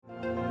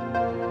Welcome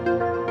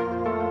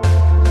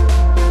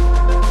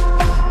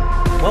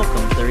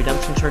to the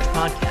Redemption Church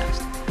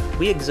podcast.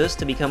 We exist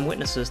to become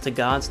witnesses to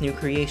God's new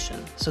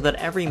creation so that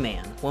every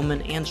man,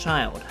 woman, and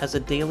child has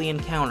a daily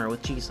encounter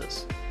with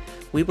Jesus.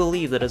 We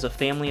believe that as a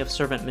family of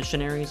servant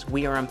missionaries,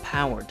 we are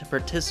empowered to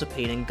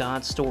participate in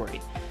God's story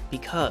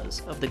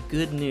because of the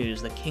good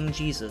news that King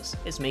Jesus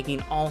is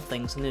making all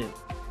things new.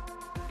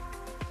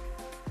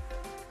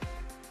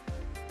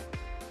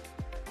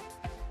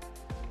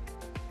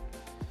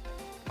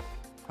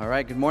 All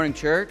right, good morning,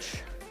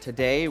 church.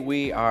 Today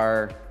we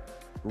are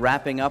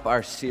wrapping up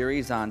our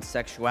series on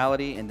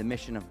sexuality and the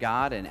mission of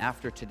God, and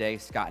after today,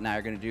 Scott and I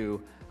are going to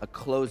do a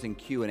closing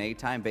Q&A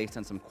time based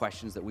on some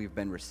questions that we've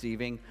been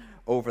receiving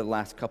over the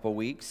last couple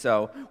weeks.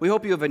 So we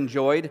hope you have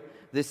enjoyed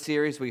this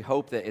series. We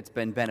hope that it's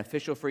been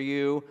beneficial for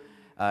you.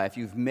 If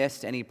you've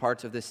missed any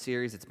parts of this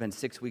series, it's been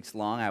 6 weeks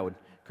long. I would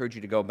encourage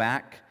you to go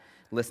back,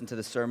 listen to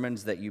the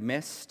sermons that you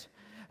missed.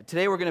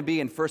 Today we're going to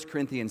be in 1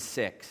 Corinthians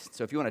 6.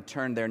 So if you want to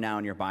turn there now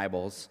in your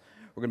Bibles,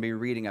 we're going to be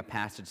reading a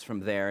passage from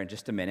there in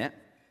just a minute.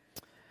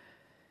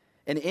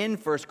 And in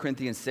 1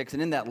 Corinthians 6,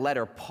 and in that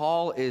letter,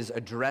 Paul is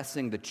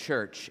addressing the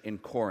church in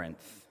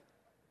Corinth.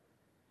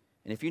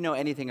 And if you know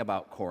anything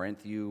about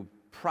Corinth, you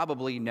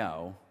probably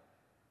know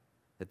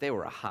that they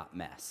were a hot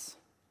mess.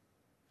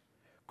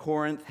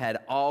 Corinth had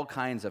all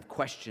kinds of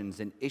questions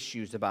and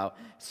issues about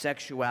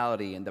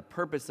sexuality and the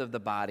purpose of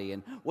the body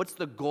and what's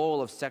the goal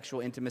of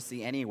sexual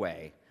intimacy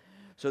anyway.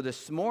 So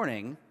this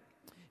morning,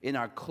 in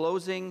our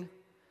closing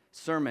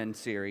sermon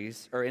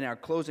series, or in our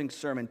closing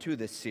sermon to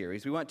this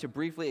series, we want to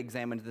briefly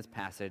examine this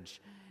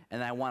passage,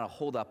 and I want to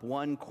hold up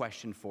one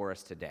question for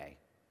us today.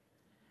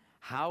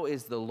 How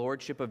is the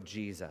Lordship of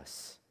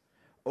Jesus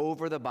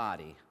over the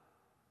body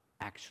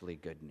actually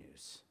good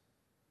news?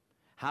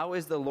 How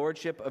is the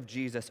Lordship of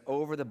Jesus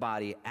over the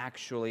body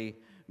actually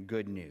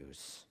good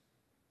news?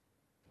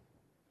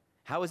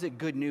 How is it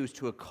good news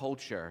to a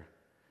culture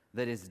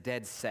that is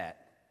dead set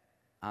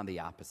on the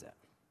opposite?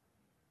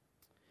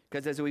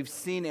 Because as we've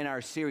seen in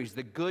our series,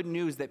 the good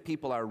news that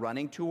people are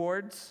running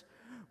towards,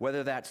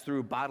 whether that's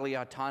through bodily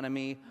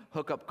autonomy,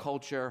 hookup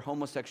culture,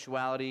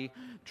 homosexuality,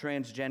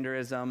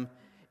 transgenderism,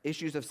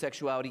 issues of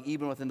sexuality,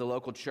 even within the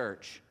local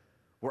church,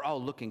 we're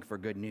all looking for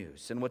good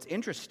news. And what's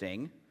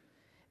interesting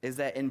is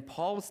that in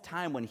Paul's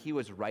time when he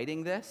was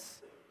writing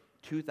this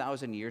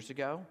 2,000 years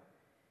ago,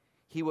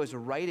 he was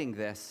writing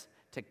this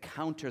to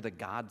counter the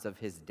gods of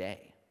his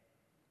day.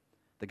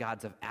 The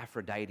gods of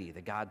Aphrodite, the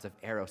gods of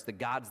Eros, the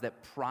gods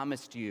that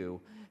promised you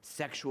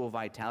sexual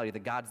vitality, the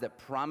gods that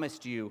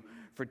promised you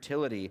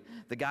fertility,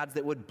 the gods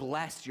that would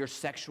bless your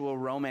sexual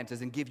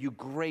romances and give you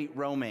great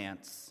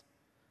romance.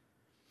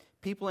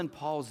 People in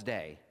Paul's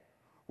day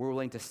were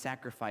willing to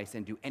sacrifice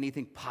and do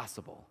anything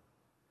possible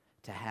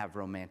to have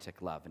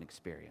romantic love and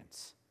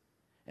experience.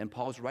 And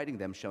Paul's writing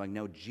them showing,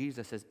 no,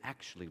 Jesus is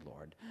actually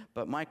Lord.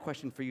 But my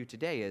question for you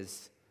today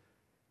is,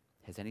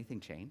 has anything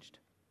changed?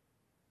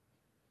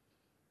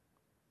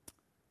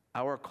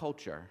 Our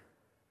culture,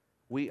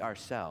 we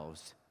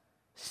ourselves,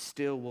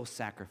 still will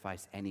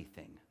sacrifice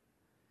anything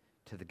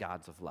to the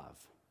gods of love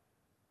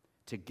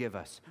to give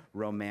us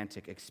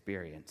romantic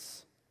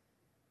experience.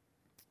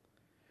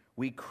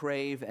 We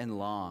crave and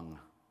long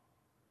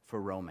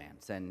for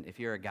romance. And if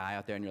you're a guy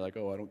out there and you're like,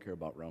 oh, I don't care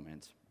about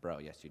romance, bro,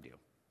 yes, you do.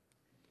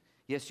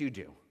 Yes, you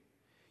do.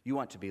 You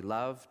want to be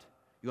loved.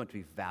 You want to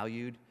be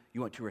valued. You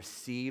want to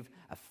receive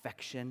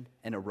affection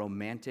and a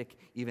romantic,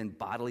 even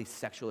bodily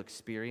sexual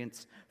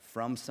experience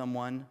from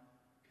someone.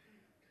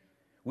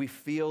 We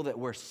feel that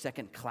we're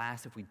second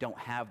class if we don't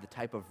have the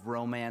type of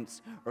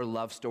romance or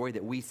love story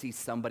that we see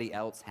somebody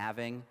else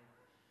having.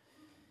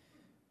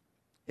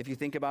 If you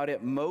think about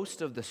it,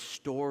 most of the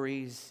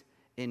stories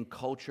in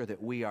culture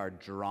that we are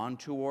drawn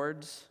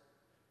towards,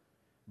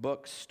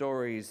 books,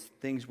 stories,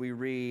 things we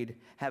read,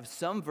 have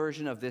some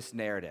version of this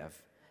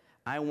narrative.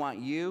 I want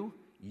you,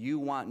 you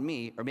want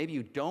me, or maybe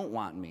you don't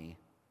want me,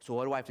 so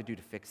what do I have to do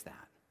to fix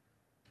that?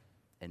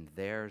 And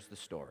there's the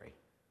story.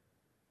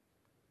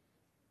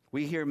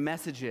 We hear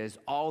messages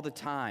all the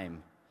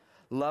time.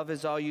 Love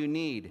is all you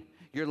need.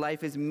 Your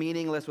life is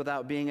meaningless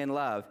without being in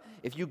love.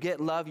 If you get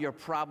love, your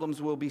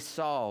problems will be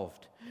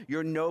solved.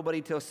 You're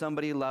nobody till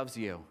somebody loves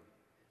you.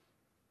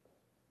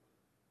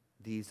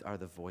 These are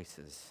the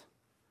voices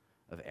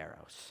of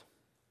Eros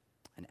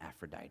and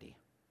Aphrodite.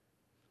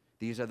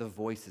 These are the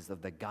voices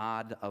of the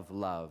God of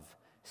love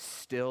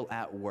still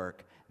at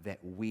work that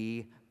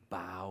we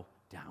bow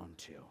down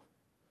to.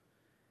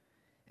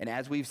 And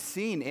as we've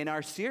seen in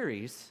our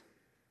series,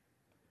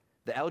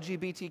 the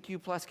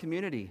LGBTQ plus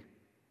community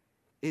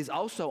is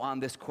also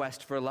on this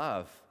quest for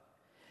love.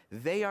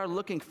 They are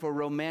looking for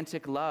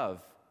romantic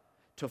love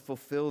to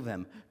fulfill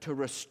them, to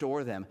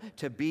restore them,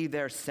 to be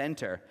their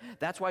center.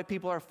 That's why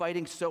people are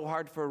fighting so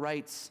hard for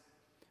rights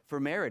for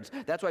marriage.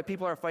 That's why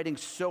people are fighting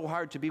so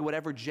hard to be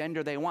whatever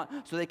gender they want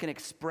so they can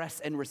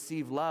express and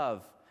receive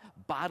love,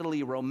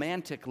 bodily,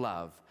 romantic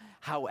love,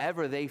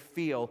 however they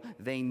feel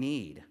they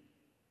need.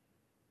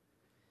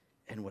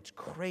 And what's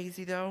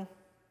crazy, though,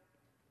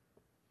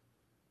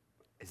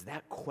 is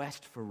that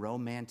quest for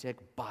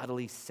romantic,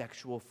 bodily,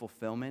 sexual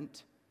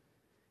fulfillment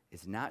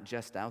is not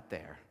just out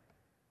there.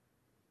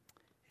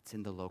 It's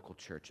in the local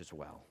church as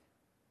well.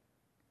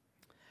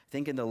 I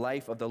think in the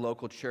life of the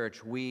local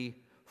church, we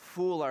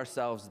fool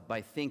ourselves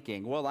by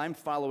thinking, well, I'm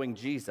following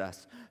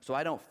Jesus, so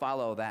I don't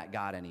follow that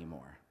God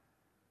anymore.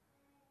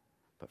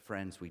 But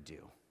friends, we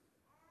do.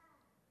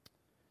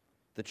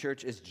 The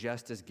church is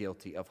just as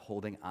guilty of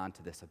holding on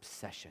to this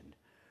obsession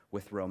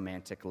with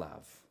romantic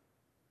love.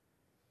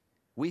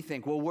 We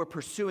think, well, we're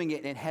pursuing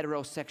it in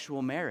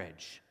heterosexual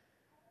marriage,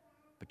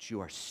 but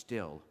you are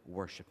still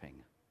worshiping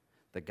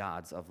the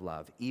gods of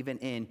love. Even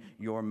in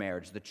your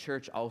marriage, the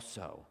church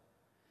also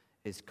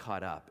is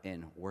caught up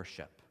in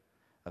worship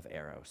of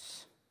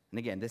Eros. And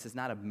again, this is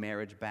not a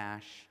marriage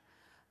bash.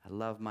 I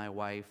love my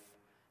wife.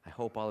 I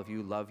hope all of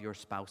you love your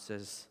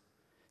spouses.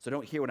 So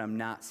don't hear what I'm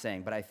not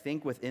saying, but I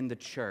think within the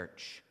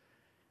church,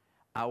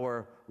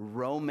 our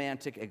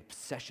romantic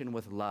obsession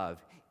with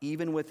love,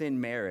 even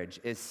within marriage,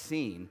 is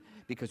seen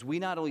because we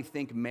not only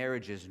think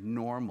marriage is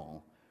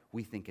normal,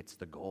 we think it's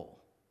the goal.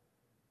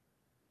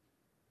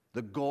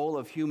 The goal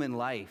of human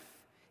life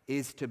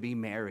is to be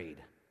married,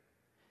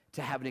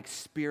 to have an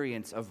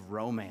experience of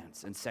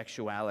romance and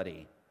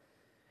sexuality.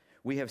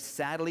 We have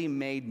sadly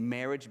made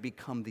marriage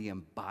become the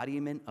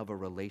embodiment of a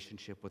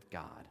relationship with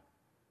God.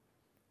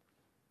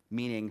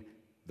 Meaning,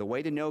 the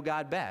way to know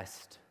God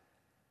best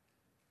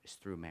is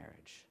through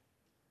marriage.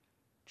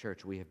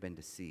 Church, we have been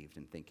deceived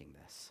in thinking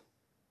this.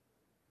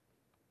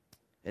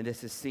 And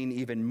this is seen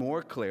even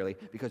more clearly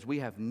because we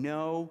have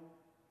no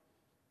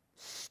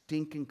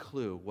stinking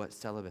clue what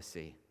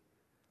celibacy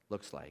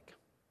looks like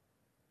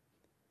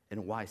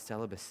and why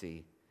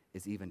celibacy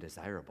is even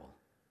desirable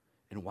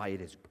and why it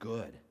is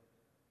good.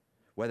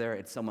 Whether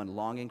it's someone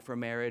longing for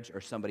marriage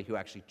or somebody who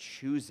actually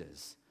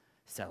chooses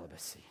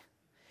celibacy.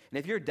 And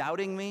if you're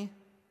doubting me,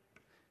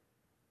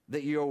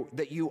 that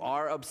you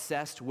are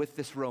obsessed with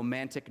this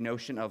romantic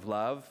notion of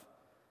love,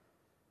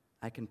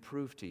 I can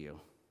prove to you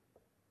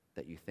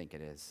that you think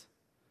it is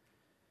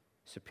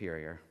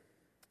superior.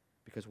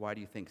 Because why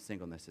do you think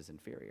singleness is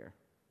inferior?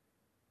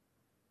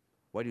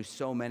 Why do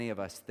so many of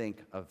us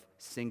think of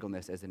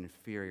singleness as an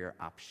inferior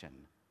option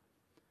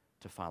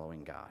to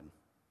following God?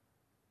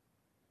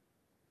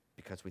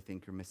 Because we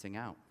think you're missing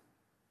out.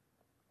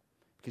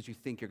 Because you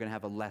think you're going to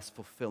have a less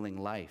fulfilling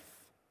life.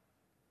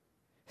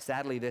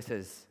 Sadly, this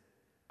is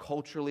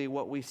culturally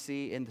what we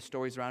see in the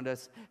stories around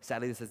us.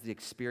 Sadly, this is the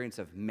experience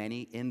of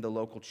many in the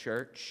local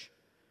church.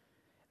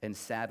 And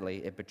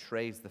sadly, it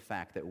betrays the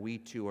fact that we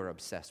too are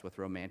obsessed with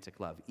romantic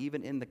love,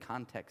 even in the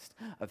context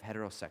of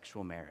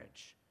heterosexual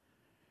marriage.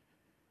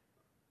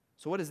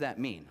 So what does that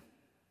mean?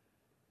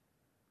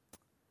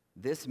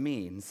 This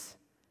means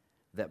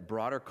that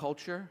broader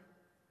culture,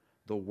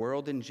 the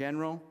world in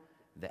general,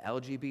 the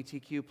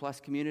LGBTQ plus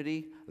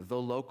community,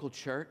 the local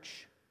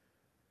church,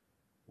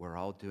 we're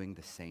all doing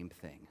the same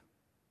thing.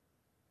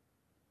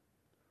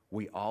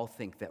 We all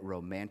think that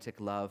romantic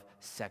love,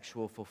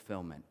 sexual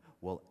fulfillment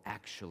will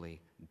actually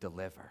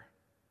deliver.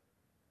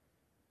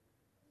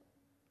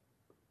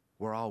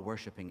 We're all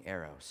worshiping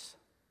Eros.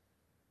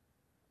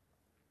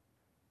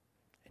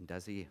 And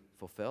does he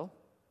fulfill?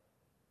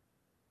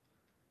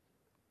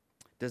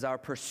 Does our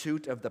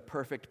pursuit of the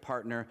perfect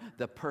partner,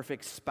 the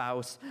perfect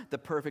spouse, the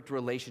perfect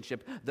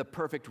relationship, the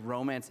perfect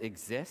romance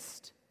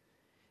exist?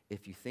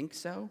 If you think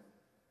so,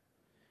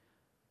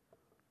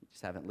 you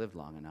just haven't lived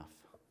long enough.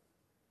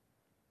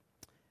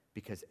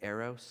 Because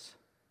Eros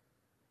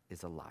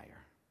is a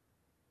liar.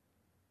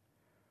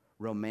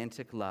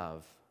 Romantic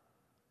love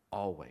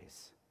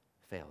always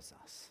fails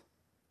us.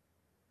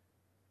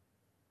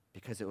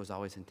 Because it was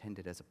always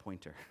intended as a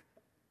pointer.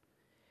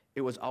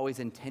 It was always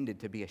intended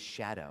to be a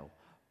shadow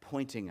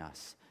pointing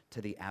us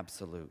to the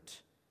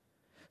absolute.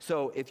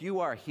 So if you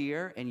are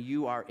here and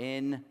you are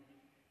in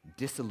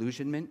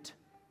disillusionment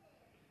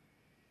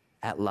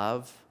at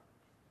love,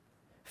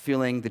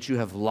 feeling that you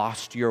have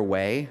lost your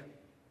way,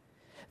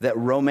 that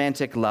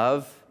romantic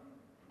love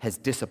has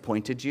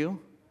disappointed you,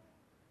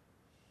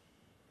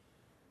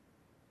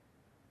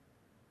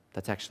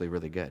 that's actually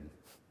really good.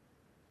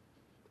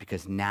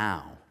 Because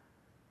now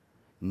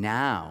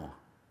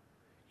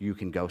you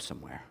can go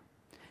somewhere.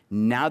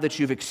 Now that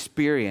you've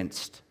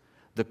experienced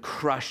the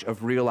crush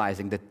of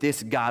realizing that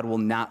this God will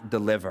not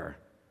deliver,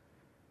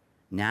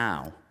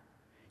 now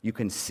you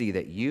can see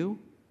that you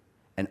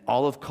and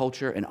all of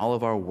culture and all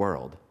of our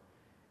world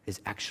is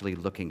actually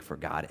looking for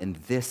God. And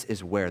this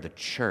is where the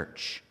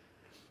church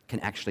can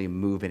actually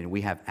move in, and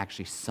we have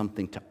actually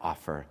something to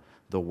offer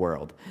the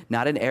world.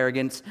 Not in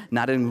arrogance,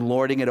 not in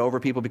lording it over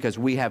people because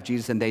we have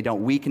Jesus and they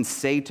don't. We can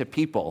say to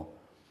people,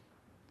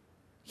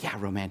 yeah,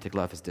 romantic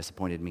love has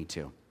disappointed me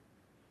too.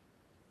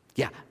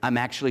 Yeah, I'm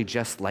actually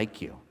just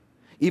like you.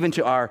 Even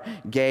to our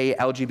gay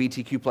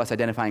LGBTQ plus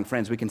identifying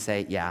friends, we can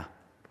say, yeah,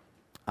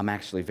 I'm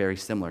actually very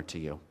similar to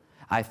you.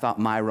 I thought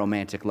my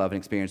romantic love and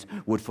experience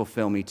would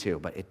fulfill me too,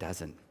 but it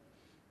doesn't.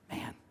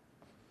 Man,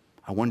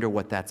 I wonder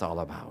what that's all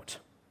about.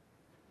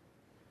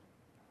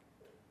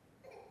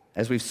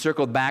 As we've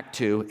circled back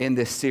to in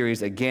this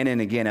series again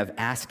and again of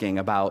asking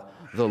about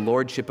the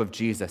Lordship of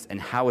Jesus. And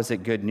how is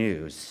it good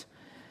news?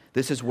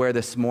 This is where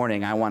this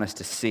morning I want us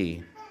to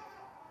see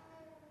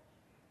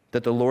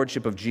that the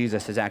Lordship of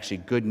Jesus is actually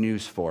good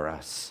news for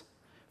us,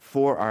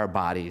 for our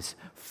bodies,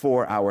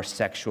 for our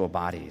sexual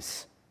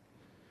bodies.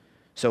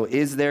 So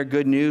is there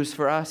good news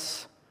for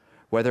us?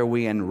 Whether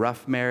we are in a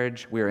rough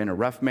marriage,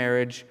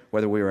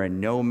 whether we are in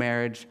no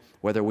marriage,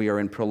 whether we are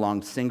in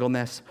prolonged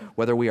singleness,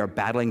 whether we are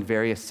battling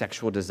various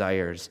sexual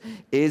desires,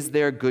 is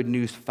there good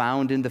news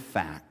found in the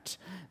fact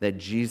that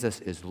Jesus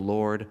is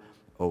Lord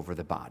over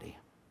the body?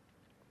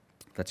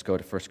 Let's go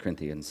to 1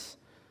 Corinthians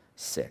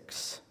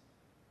 6.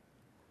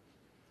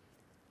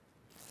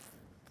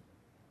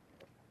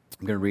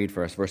 I'm going to read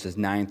for us verses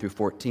 9 through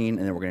 14,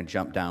 and then we're going to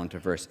jump down to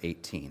verse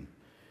 18.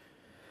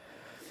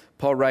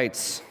 Paul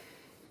writes,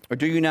 "Or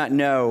do you not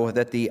know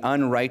that the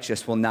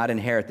unrighteous will not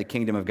inherit the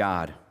kingdom of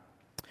God?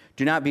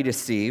 Do not be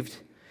deceived.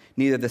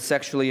 Neither the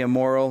sexually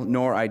immoral,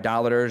 nor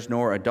idolaters,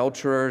 nor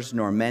adulterers,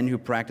 nor men who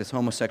practice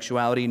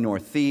homosexuality, nor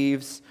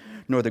thieves,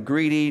 nor the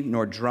greedy,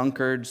 nor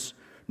drunkards,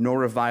 nor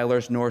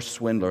revilers, nor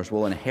swindlers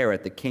will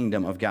inherit the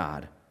kingdom of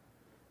God.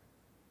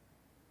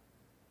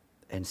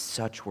 And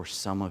such were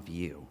some of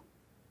you.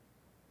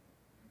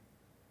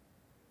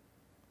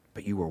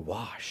 But you were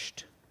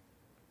washed.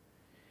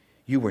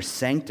 You were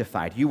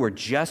sanctified. You were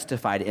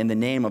justified in the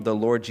name of the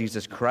Lord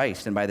Jesus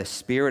Christ and by the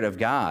Spirit of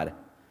God.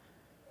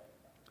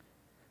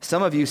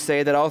 Some of you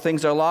say that all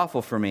things are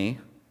lawful for me,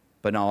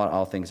 but not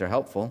all things are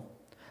helpful.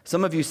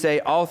 Some of you say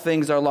all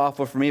things are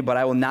lawful for me, but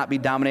I will not be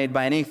dominated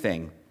by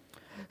anything.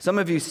 Some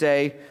of you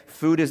say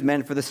food is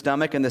meant for the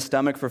stomach and the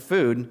stomach for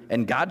food,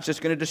 and God's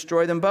just going to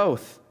destroy them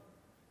both.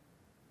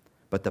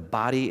 But the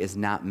body is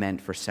not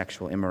meant for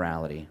sexual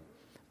immorality,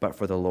 but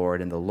for the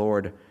Lord, and the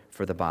Lord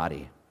for the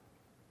body.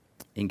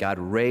 And God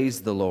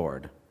raised the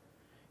Lord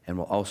and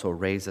will also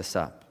raise us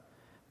up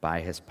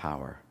by his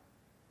power."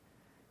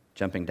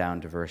 Jumping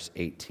down to verse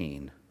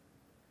 18.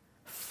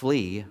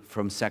 "Flee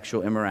from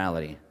sexual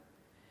immorality.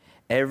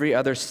 Every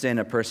other sin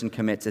a person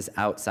commits is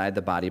outside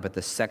the body, but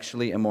the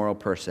sexually immoral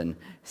person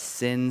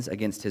sins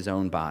against his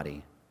own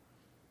body.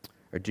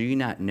 Or do you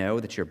not know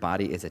that your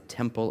body is a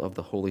temple of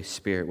the Holy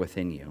Spirit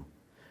within you,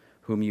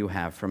 whom you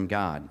have from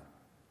God?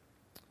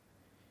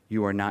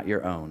 You are not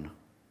your own,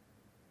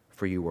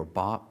 for you were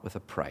bought with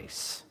a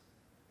price.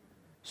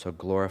 So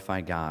glorify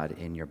God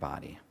in your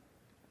body."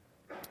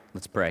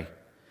 Let's pray.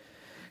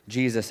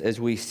 Jesus, as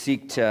we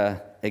seek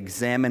to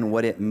examine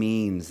what it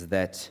means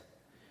that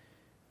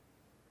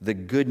the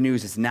good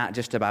news is not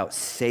just about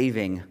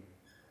saving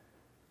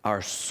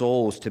our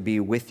souls to be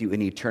with you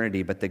in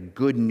eternity, but the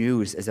good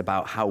news is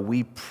about how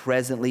we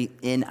presently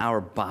in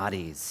our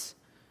bodies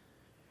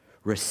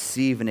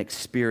receive and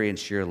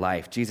experience your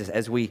life. Jesus,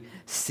 as we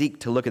seek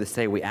to look at this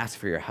today, we ask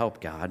for your help,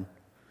 God.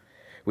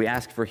 We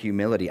ask for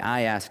humility.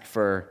 I ask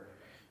for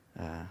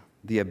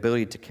the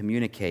ability to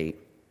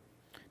communicate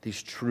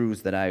these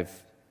truths that I've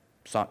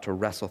sought to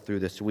wrestle through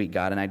this week,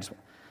 God. And I just,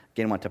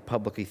 again, want to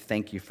publicly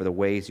thank you for the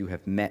ways you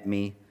have met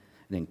me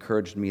and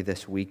encouraged me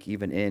this week,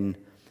 even in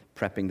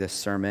prepping this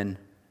sermon.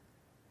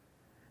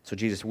 So,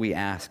 Jesus, we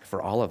ask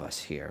for all of us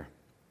here,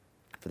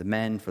 for the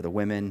men, for the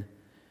women,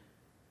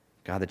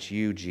 God, that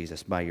you,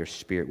 Jesus, by your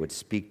Spirit would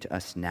speak to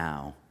us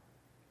now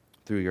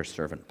through your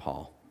servant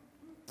Paul.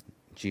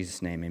 In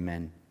Jesus' name,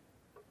 amen.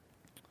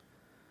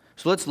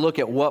 So let's look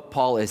at what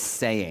Paul is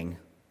saying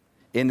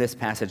in this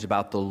passage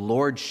about the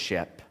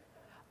lordship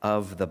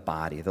of the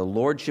body, the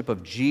lordship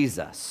of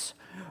Jesus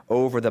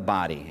over the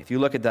body. If you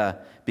look at the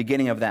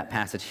beginning of that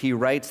passage, he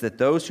writes that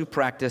those who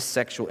practice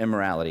sexual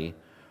immorality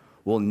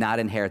will not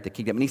inherit the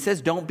kingdom. And he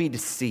says, don't be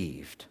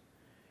deceived.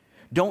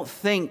 Don't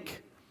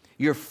think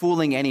you're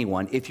fooling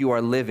anyone if you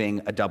are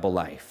living a double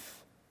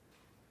life.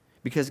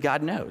 Because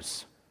God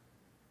knows.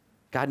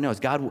 God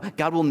knows.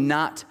 God will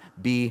not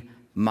be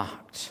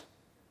mocked.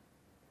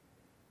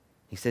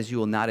 He says you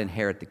will not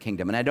inherit the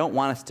kingdom. And I don't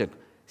want us to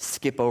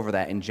skip over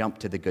that and jump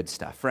to the good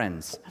stuff.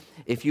 Friends,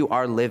 if you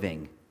are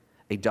living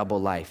a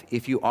double life,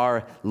 if you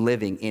are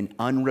living in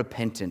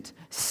unrepentant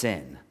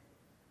sin,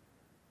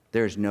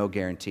 there is no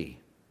guarantee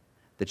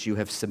that you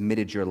have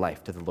submitted your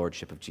life to the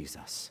lordship of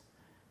Jesus.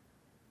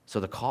 So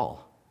the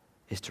call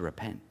is to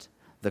repent.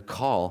 The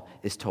call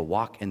is to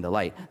walk in the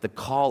light. The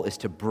call is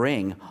to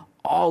bring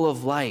all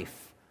of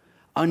life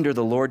under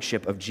the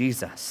lordship of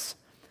Jesus.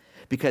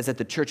 Because at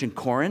the church in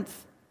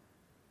Corinth,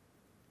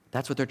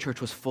 that's what their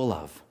church was full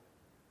of.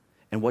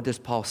 And what does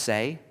Paul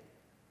say?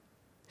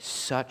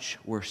 Such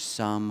were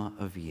some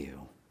of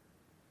you.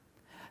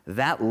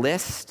 That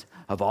list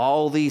of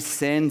all these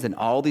sins and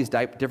all these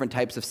different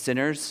types of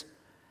sinners,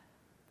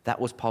 that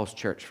was Paul's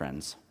church,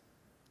 friends.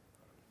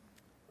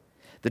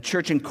 The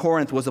church in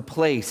Corinth was a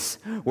place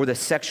where the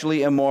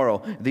sexually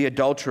immoral, the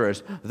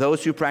adulterers,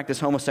 those who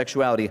practice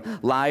homosexuality,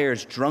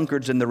 liars,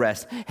 drunkards, and the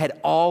rest had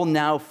all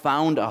now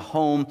found a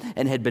home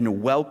and had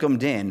been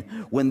welcomed in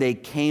when they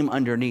came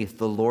underneath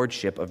the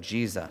lordship of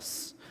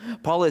Jesus.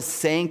 Paul is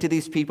saying to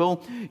these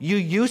people, you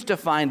used to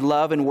find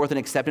love and worth and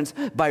acceptance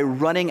by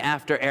running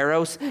after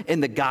eros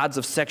and the gods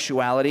of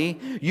sexuality.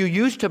 You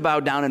used to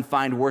bow down and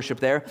find worship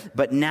there,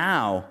 but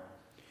now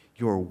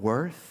your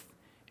worth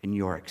and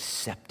your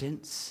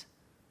acceptance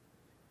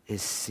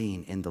is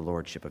seen in the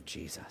Lordship of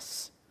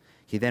Jesus.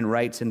 He then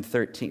writes in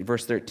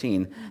verse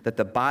 13 that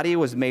the body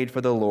was made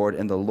for the Lord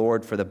and the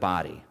Lord for the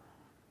body,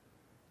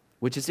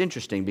 which is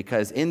interesting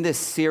because in this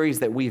series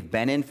that we've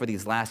been in for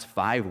these last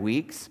 5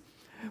 weeks,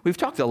 we've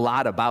talked a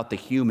lot about the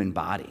human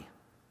body.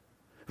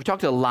 We've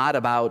talked a lot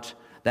about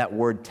that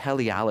word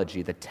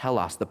teleology, the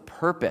telos, the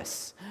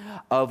purpose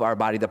of our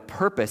body, the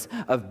purpose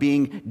of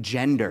being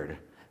gendered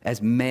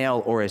as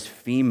male or as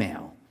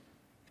female.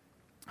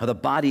 How the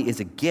body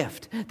is a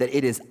gift, that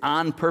it is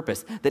on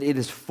purpose, that it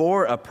is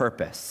for a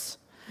purpose.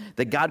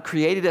 That God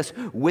created us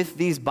with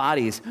these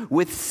bodies,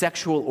 with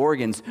sexual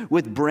organs,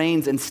 with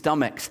brains and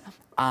stomachs,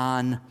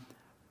 on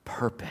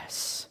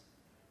purpose.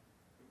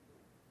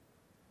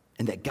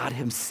 And that God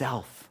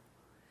himself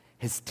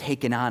has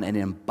taken on an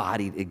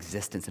embodied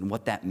existence and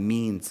what that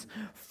means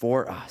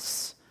for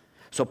us.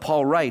 So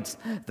Paul writes,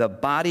 the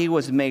body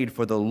was made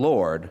for the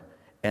Lord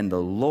and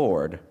the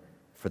Lord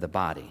for the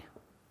body.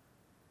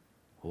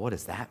 Well, what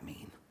does that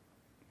mean?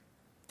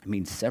 It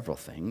means several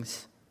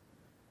things.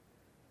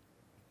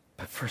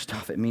 But first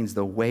off, it means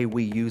the way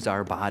we use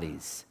our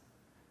bodies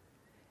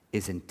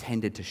is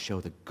intended to show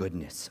the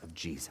goodness of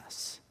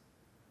Jesus.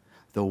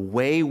 The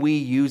way we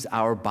use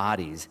our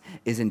bodies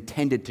is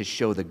intended to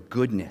show the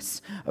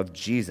goodness of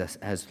Jesus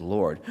as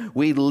Lord.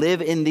 We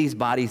live in these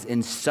bodies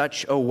in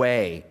such a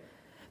way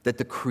that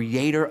the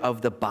creator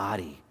of the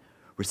body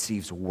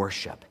receives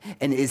worship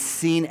and is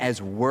seen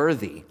as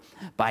worthy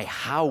by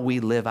how we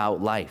live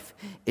out life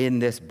in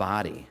this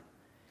body.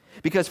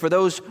 Because for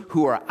those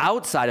who are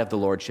outside of the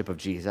lordship of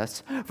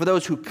Jesus, for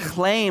those who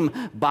claim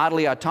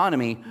bodily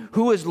autonomy,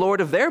 who is Lord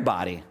of their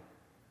body?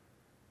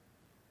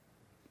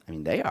 I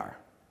mean, they are.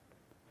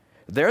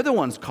 They're the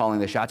ones calling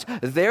the shots.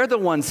 They're the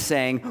ones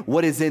saying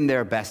what is in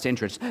their best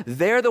interest.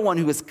 They're the one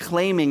who is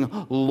claiming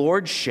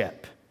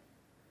lordship.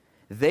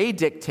 They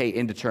dictate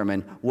and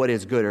determine what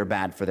is good or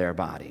bad for their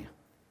body.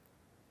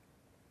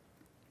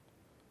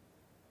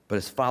 But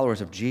as followers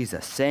of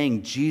Jesus,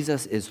 saying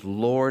Jesus is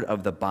Lord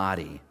of the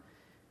body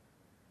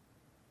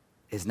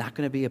is not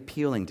going to be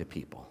appealing to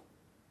people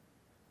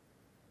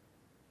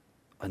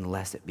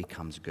unless it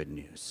becomes good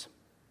news.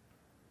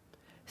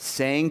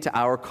 Saying to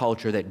our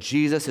culture that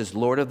Jesus is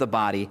Lord of the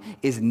body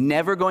is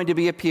never going to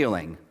be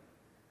appealing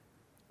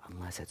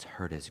unless it's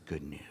heard as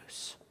good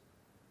news.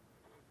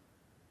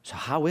 So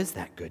how is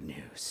that good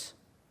news?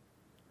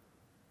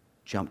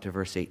 Jump to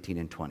verse 18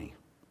 and 20.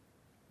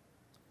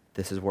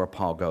 This is where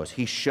Paul goes.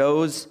 He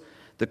shows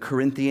the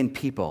Corinthian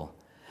people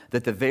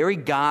that the very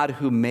God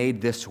who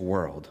made this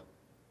world,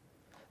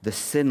 the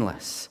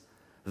sinless,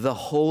 the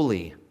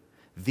holy,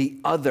 the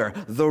other,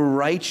 the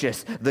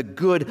righteous, the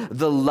good,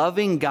 the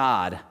loving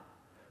God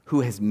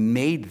who has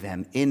made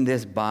them in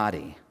this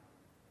body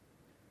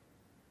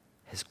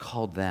has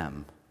called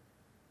them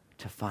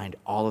to find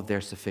all of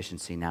their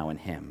sufficiency now in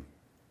him.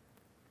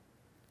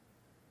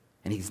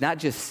 And he's not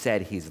just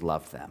said he's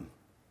loved them.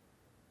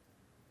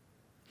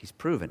 He's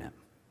proven it.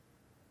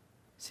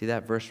 See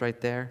that verse right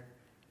there?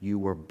 You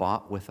were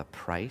bought with a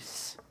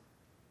price.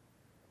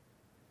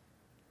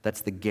 That's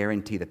the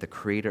guarantee that the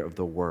creator of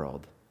the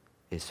world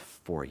is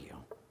for you.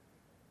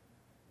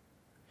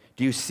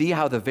 Do you see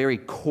how the very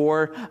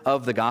core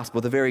of the gospel,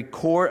 the very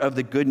core of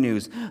the good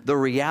news, the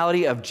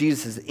reality of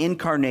Jesus'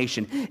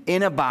 incarnation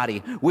in a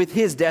body with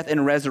his death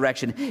and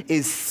resurrection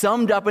is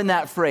summed up in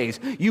that phrase,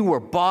 you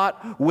were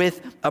bought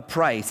with a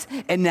price.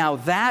 And now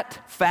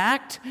that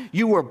fact,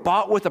 you were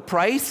bought with a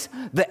price,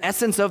 the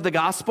essence of the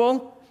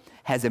gospel,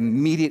 has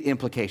immediate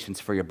implications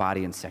for your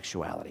body and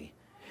sexuality.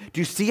 Do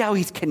you see how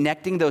he's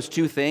connecting those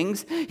two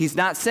things? He's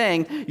not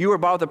saying you were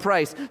bought with a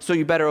price, so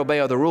you better obey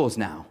all the rules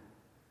now.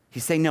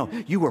 He's saying, no,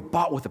 you were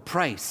bought with a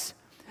price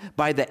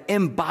by the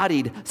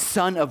embodied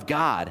Son of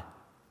God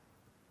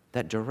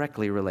that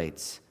directly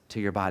relates to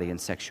your body and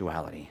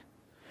sexuality.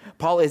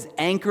 Paul is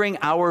anchoring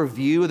our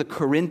view, the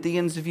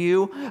Corinthians'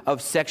 view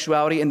of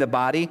sexuality in the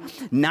body,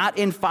 not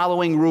in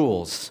following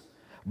rules,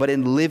 but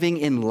in living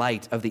in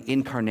light of the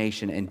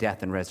incarnation and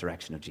death and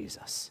resurrection of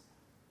Jesus.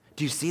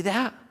 Do you see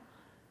that?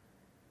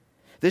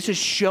 This is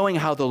showing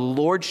how the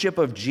lordship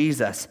of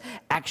Jesus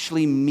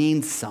actually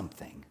means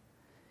something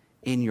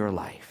in your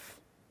life.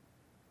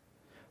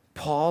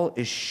 Paul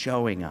is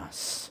showing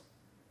us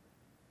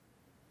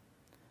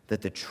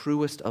that the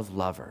truest of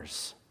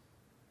lovers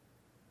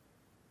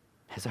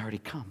has already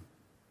come.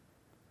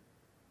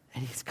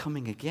 And he's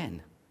coming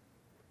again.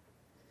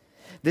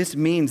 This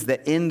means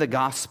that in the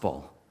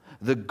gospel,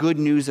 the good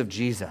news of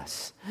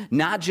Jesus,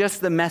 not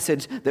just the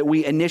message that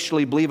we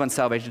initially believe on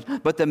salvation,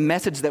 but the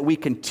message that we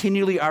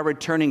continually are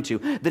returning to,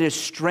 that is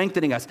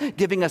strengthening us,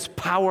 giving us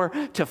power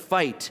to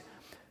fight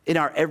in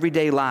our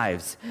everyday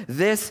lives.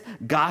 This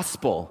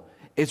gospel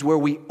is where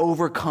we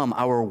overcome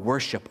our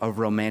worship of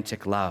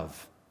romantic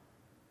love,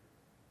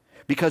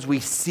 because we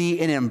see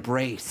and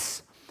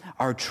embrace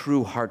our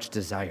true heart's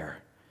desire.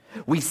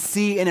 We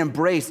see and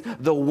embrace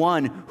the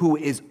one who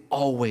is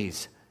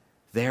always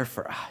there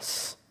for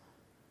us.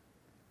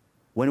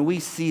 When we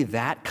see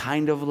that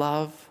kind of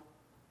love,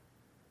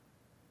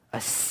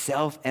 a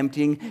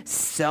self-emptying,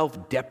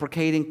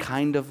 self-deprecating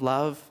kind of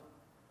love,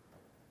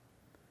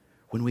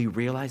 when we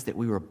realize that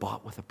we were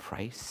bought with a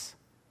price,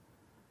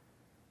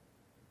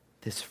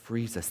 this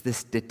frees us,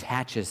 this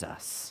detaches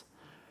us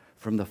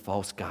from the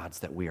false gods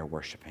that we are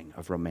worshiping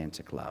of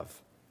romantic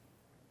love.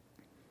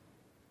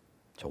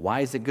 So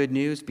why is it good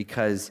news?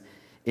 Because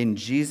in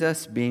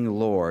Jesus being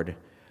Lord,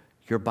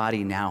 your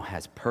body now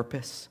has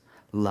purpose,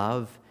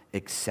 love,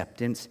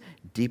 acceptance,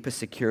 deepest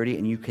security,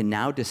 and you can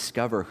now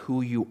discover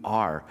who you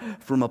are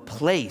from a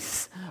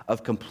place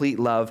of complete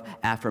love,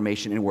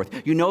 affirmation, and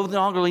worth. You no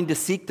longer need to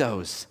seek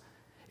those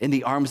in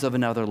the arms of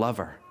another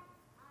lover.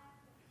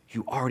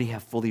 You already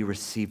have fully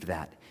received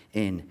that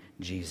in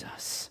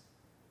Jesus.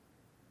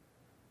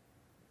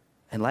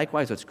 And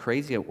likewise, what's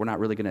crazy, we're not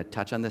really going to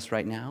touch on this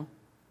right now.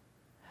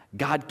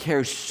 God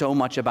cares so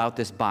much about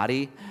this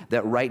body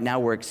that right now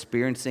we're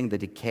experiencing the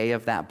decay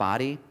of that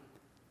body.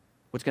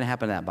 What's going to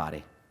happen to that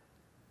body?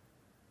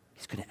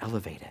 He's going to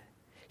elevate it.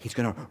 He's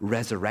going to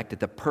resurrect it.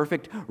 The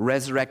perfect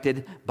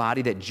resurrected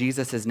body that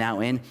Jesus is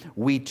now in,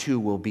 we too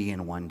will be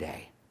in one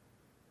day.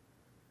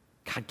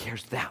 God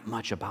cares that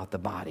much about the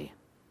body.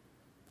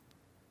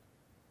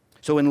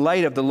 So in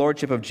light of the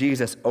Lordship of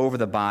Jesus over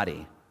the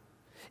body,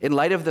 in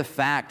light of the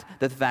fact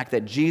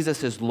that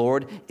Jesus is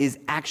Lord is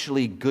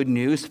actually good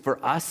news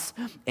for us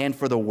and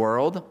for the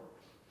world,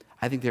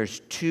 I think there's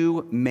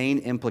two main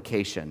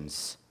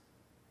implications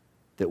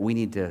that we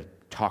need to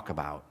talk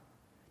about,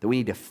 that we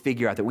need to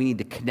figure out, that we need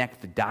to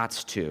connect the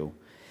dots to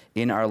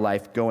in our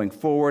life going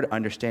forward,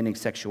 understanding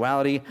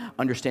sexuality,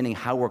 understanding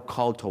how we're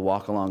called to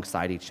walk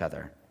alongside each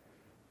other.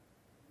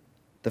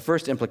 The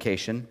first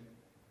implication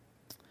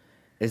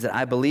is that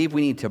I believe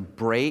we need to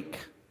break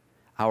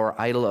our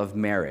idol of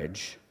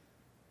marriage,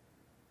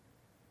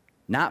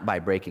 not by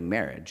breaking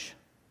marriage,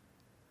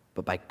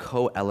 but by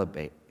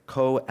co-elevating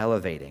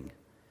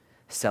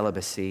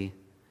celibacy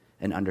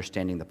and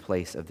understanding the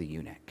place of the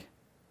eunuch.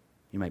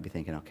 You might be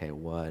thinking, okay,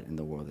 what in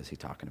the world is he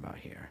talking about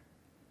here?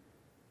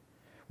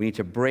 We need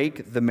to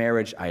break the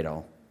marriage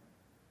idol,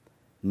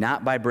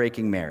 not by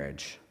breaking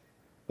marriage,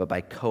 but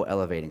by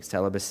co-elevating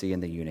celibacy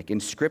and the eunuch. In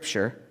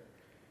Scripture,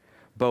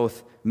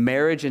 both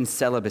marriage and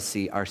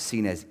celibacy are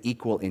seen as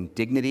equal in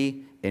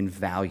dignity and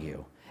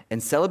value.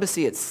 And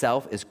celibacy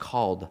itself is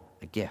called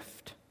a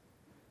gift.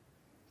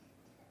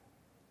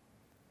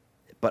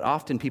 But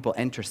often people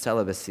enter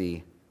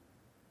celibacy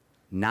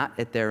not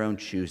at their own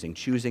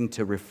choosing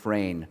to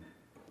refrain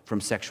from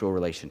sexual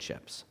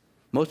relationships.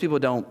 Most people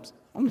don't,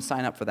 I'm going to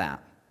sign up for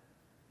that.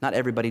 Not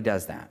everybody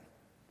does that.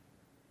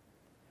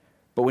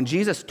 But when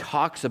Jesus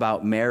talks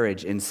about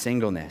marriage and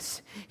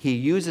singleness, he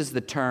uses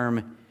the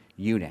term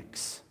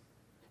eunuchs.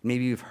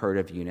 Maybe you've heard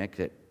of eunuch.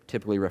 It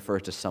typically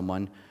refers to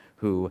someone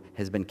who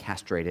has been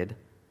castrated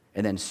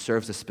and then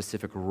serves a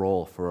specific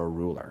role for a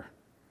ruler.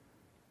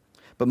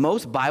 But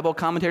most Bible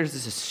commentators,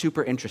 this is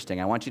super interesting.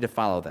 I want you to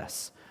follow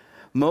this.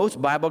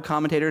 Most Bible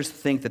commentators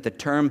think that the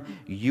term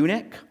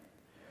eunuch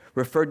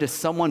referred to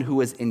someone who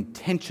was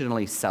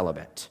intentionally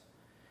celibate,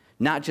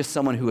 not just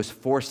someone who was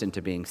forced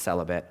into being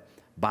celibate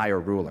by a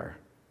ruler.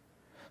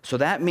 So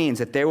that means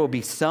that there will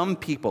be some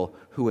people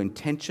who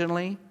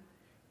intentionally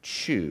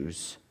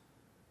choose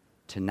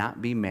to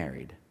not be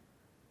married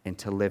and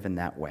to live in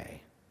that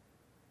way.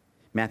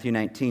 Matthew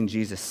 19,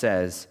 Jesus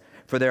says,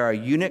 "For there are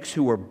eunuchs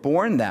who were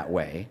born that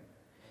way,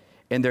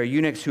 and there are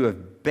eunuchs who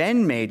have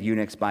been made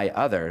eunuchs by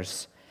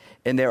others,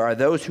 and there are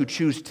those who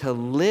choose to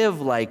live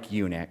like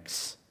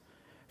eunuchs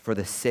for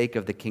the sake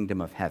of the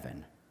kingdom of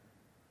heaven."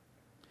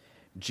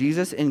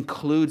 Jesus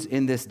includes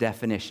in this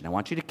definition, I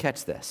want you to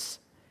catch this,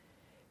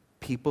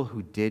 people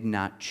who did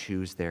not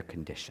choose their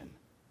condition.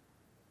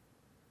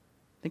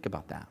 Think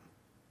about that.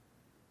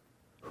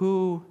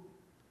 Who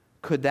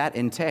could that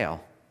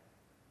entail?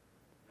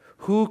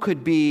 Who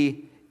could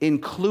be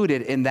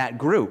included in that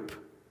group?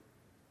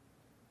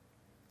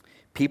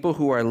 People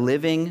who are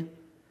living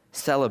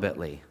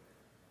celibately,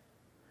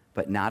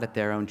 but not at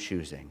their own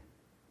choosing,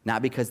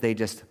 not because they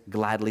just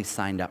gladly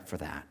signed up for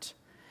that.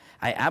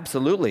 I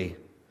absolutely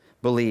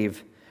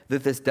believe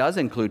that this does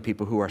include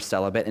people who are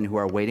celibate and who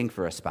are waiting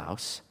for a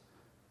spouse,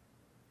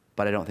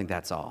 but I don't think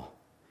that's all.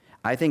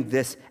 I think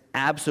this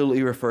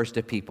absolutely refers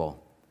to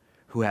people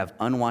who have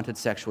unwanted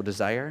sexual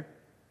desire,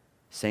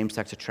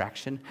 same-sex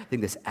attraction. I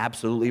think this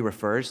absolutely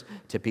refers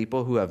to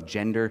people who have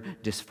gender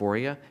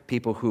dysphoria,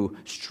 people who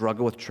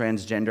struggle with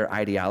transgender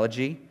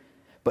ideology,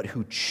 but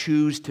who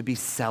choose to be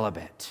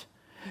celibate,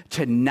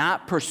 to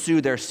not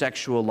pursue their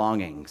sexual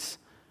longings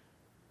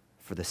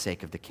for the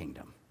sake of the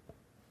kingdom.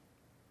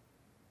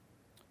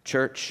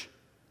 Church,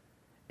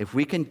 if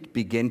we can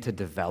begin to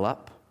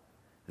develop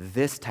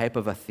this type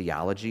of a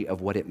theology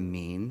of what it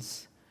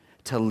means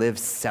to live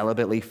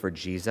celibately for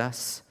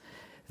Jesus,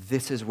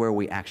 this is where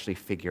we actually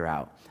figure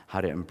out how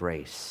to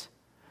embrace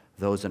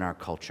those in our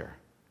culture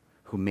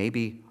who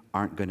maybe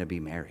aren't going to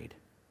be married,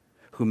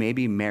 who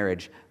maybe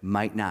marriage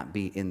might not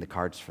be in the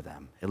cards for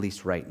them, at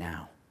least right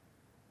now.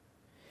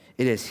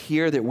 It is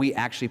here that we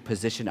actually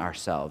position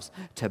ourselves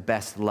to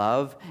best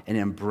love and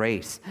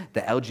embrace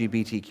the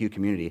LGBTQ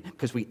community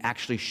because we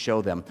actually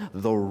show them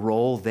the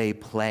role they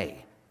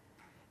play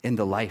in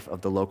the life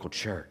of the local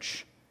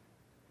church.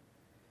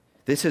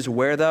 This is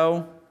where,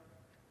 though,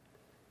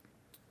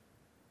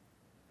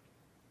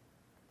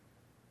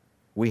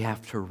 we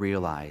have to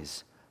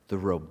realize the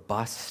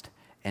robust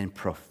and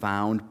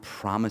profound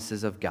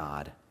promises of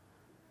God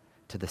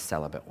to the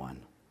celibate one.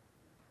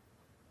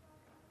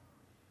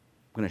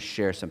 I'm going to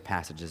share some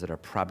passages that are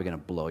probably going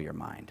to blow your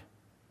mind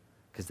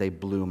because they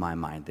blew my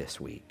mind this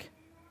week.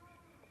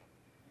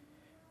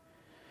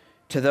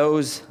 To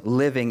those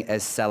living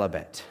as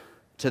celibate,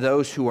 to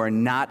those who are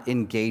not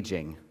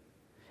engaging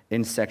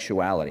in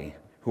sexuality,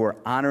 who are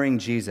honoring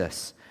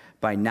Jesus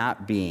by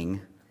not being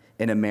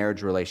in a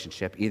marriage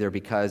relationship, either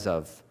because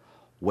of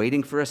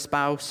waiting for a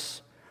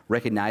spouse,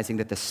 recognizing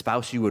that the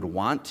spouse you would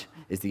want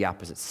is the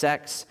opposite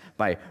sex,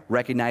 by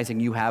recognizing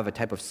you have a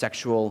type of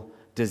sexual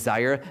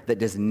desire that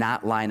does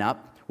not line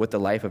up with the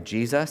life of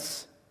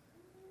Jesus.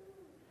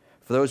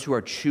 For those who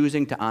are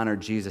choosing to honor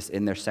Jesus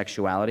in their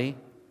sexuality,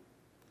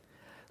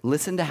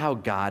 listen to how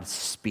God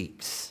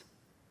speaks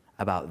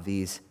about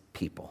these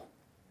people.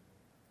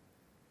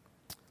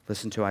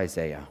 Listen to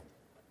Isaiah.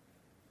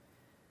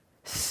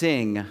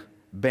 Sing,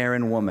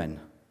 barren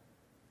woman,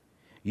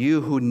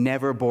 you who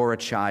never bore a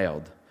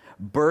child.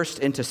 Burst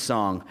into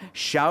song,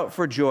 shout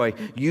for joy,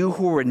 you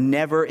who were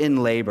never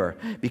in labor,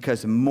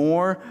 because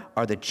more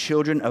are the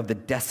children of the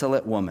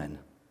desolate woman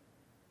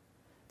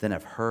than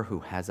of her who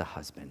has a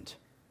husband.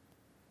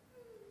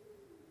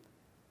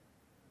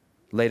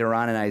 Later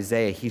on in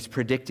Isaiah, he's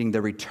predicting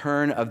the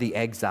return of the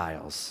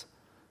exiles,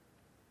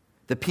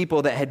 the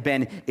people that had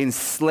been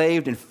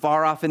enslaved and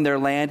far off in their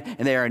land,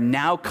 and they are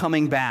now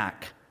coming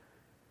back,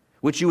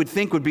 which you would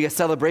think would be a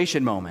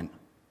celebration moment.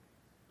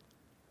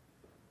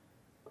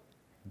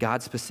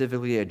 God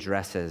specifically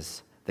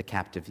addresses the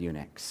captive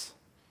eunuchs,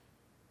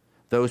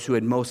 those who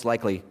had most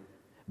likely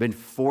been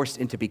forced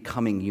into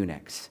becoming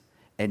eunuchs.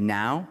 And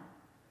now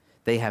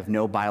they have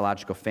no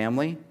biological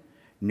family,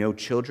 no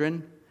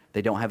children.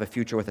 They don't have a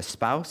future with a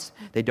spouse.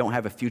 They don't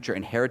have a future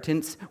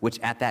inheritance, which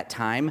at that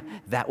time,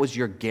 that was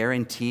your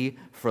guarantee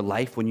for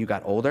life when you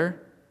got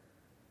older.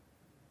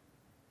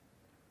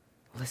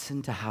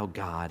 Listen to how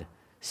God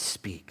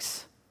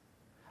speaks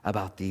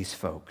about these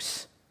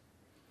folks.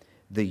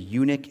 The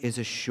eunuch is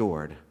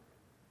assured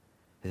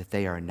that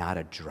they are not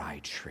a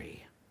dry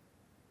tree.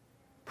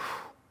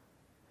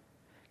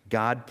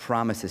 God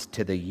promises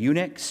to the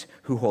eunuchs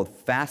who hold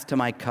fast to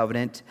my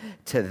covenant,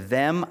 to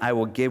them I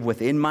will give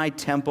within my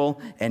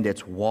temple and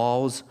its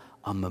walls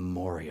a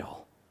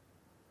memorial.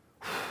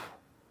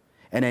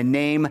 And a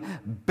name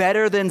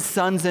better than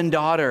sons and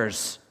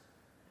daughters.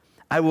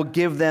 I will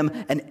give them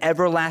an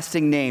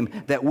everlasting name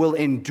that will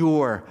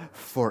endure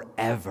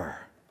forever.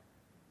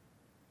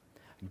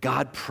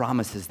 God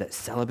promises that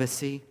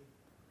celibacy,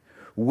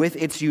 with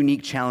its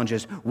unique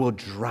challenges, will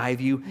drive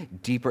you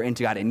deeper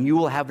into God, and you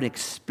will have an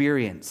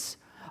experience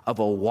of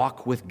a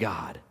walk with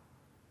God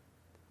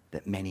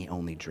that many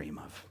only dream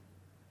of.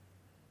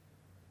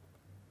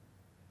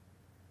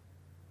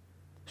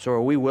 So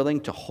are we willing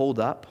to hold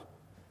up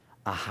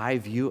a high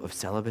view of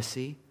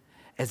celibacy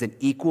as an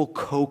equal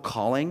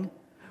co-calling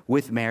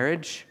with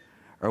marriage?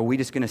 Or are we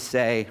just going to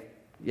say,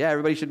 yeah,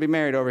 everybody should be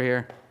married over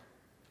here?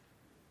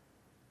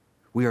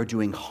 We are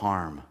doing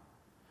harm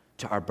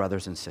to our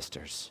brothers and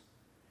sisters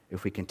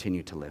if we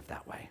continue to live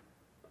that way.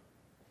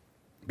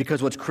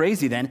 Because what's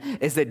crazy then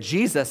is that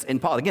Jesus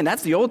and Paul, again,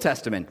 that's the Old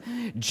Testament.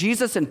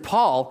 Jesus and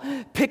Paul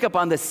pick up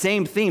on the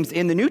same themes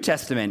in the New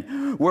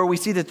Testament, where we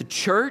see that the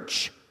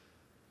church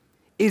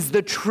is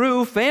the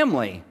true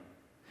family.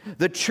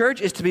 The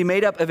church is to be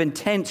made up of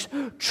intense,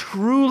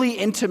 truly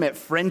intimate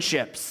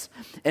friendships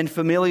and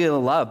familial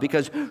love,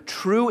 because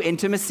true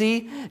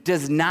intimacy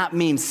does not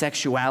mean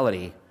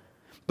sexuality,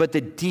 but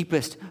the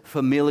deepest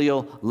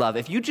familial love.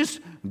 If you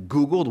just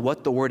Googled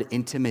what the word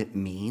intimate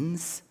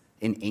means,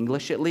 in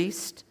English at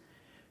least,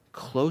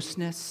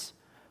 closeness,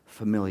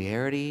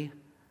 familiarity,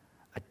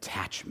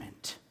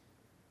 attachment.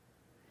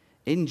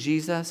 In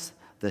Jesus,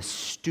 the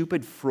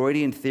stupid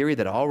Freudian theory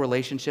that all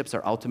relationships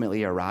are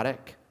ultimately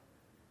erotic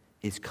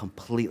is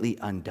completely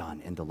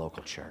undone in the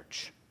local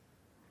church.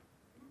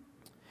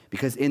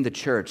 Because in the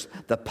church,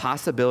 the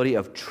possibility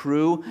of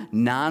true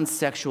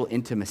non-sexual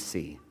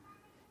intimacy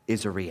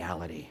is a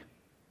reality.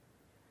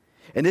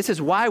 And this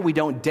is why we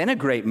don't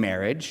denigrate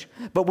marriage,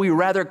 but we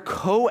rather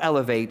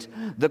co-elevate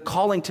the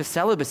calling to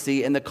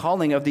celibacy and the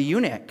calling of the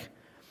eunuch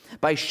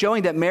by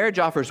showing that marriage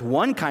offers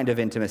one kind of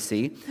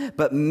intimacy,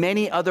 but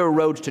many other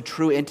roads to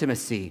true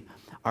intimacy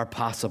are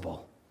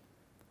possible.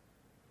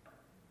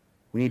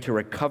 We need to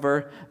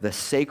recover the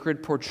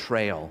sacred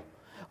portrayal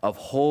of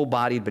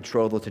whole-bodied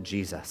betrothal to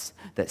Jesus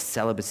that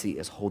celibacy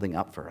is holding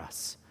up for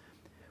us.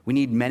 We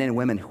need men and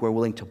women who are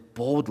willing to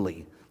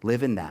boldly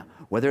live in that,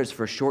 whether it's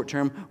for short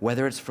term,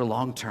 whether it's for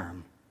long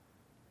term.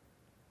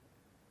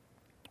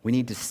 We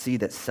need to see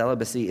that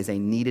celibacy is a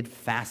needed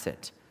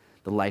facet,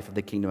 the life of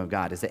the kingdom of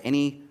God. Is it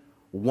any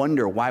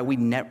wonder why we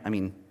never,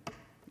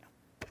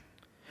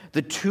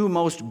 The two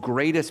most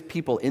greatest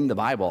people in the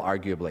Bible,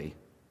 arguably,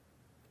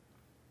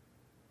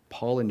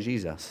 Paul and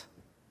Jesus.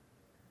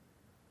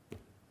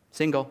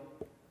 Single.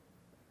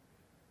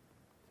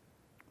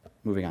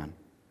 Moving on.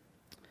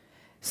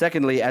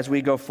 Secondly, as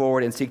we go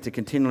forward and seek to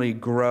continually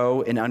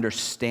grow in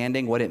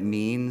understanding what it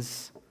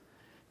means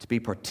to be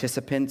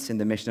participants in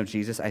the mission of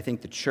Jesus, I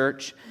think the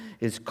church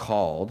is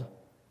called,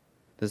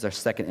 this is our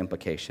second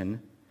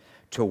implication,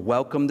 to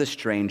welcome the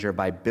stranger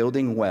by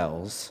building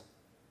wells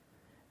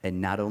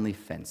and not only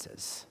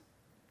fences.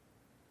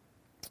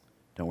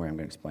 Don't worry, I'm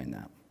going to explain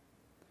that.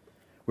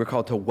 We're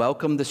called to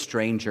welcome the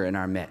stranger in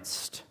our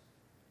midst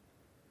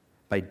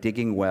by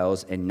digging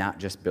wells and not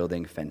just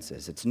building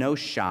fences. It's no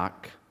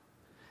shock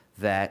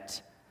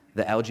that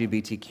the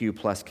LGBTQ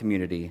plus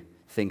community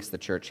thinks the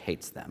church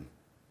hates them.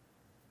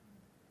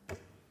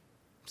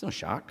 It's no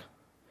shock.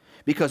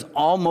 Because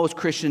all most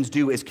Christians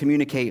do is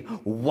communicate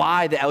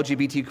why the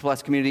LGBTQ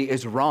plus community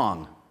is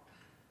wrong.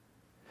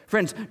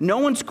 Friends, no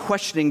one's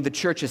questioning the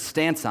church's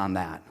stance on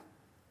that.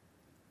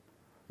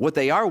 What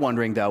they are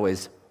wondering, though,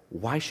 is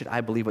why should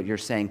I believe what you're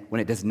saying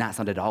when it does not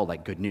sound at all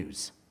like good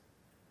news?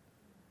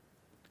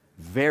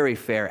 Very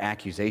fair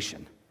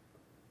accusation.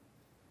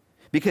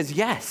 Because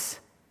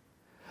yes,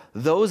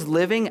 those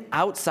living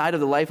outside of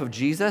the life of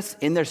Jesus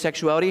in their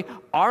sexuality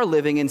are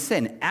living in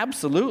sin,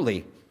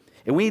 absolutely.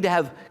 And we need to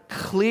have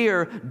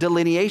clear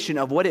delineation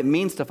of what it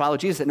means to follow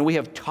Jesus, and we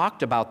have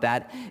talked about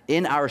that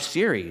in our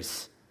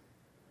series.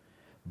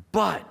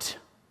 But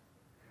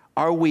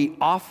are we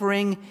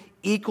offering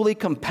equally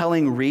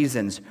compelling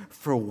reasons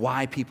for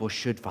why people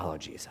should follow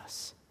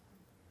Jesus?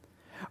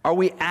 Are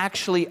we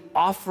actually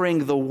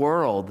offering the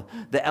world,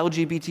 the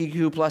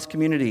LGBTQ plus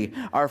community,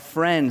 our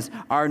friends,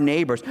 our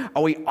neighbors,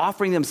 are we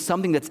offering them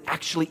something that's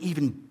actually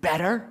even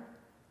better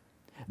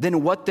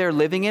than what they're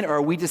living in, or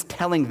are we just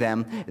telling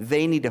them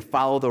they need to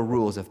follow the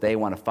rules if they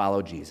want to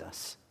follow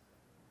Jesus?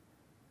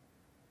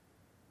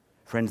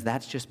 Friends,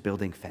 that's just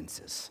building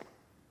fences.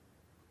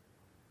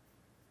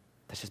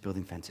 That's just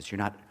building fences. You're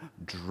not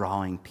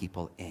drawing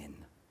people in.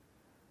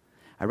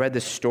 I read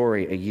this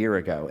story a year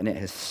ago, and it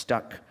has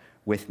stuck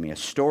with me. A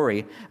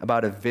story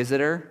about a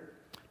visitor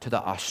to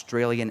the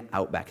Australian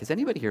outback. Has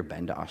anybody here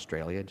been to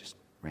Australia? Just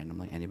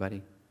randomly,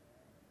 anybody?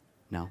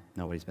 No?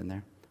 Nobody's been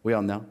there? We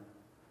all know?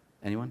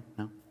 Anyone?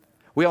 No?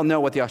 We all know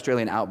what the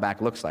Australian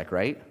outback looks like,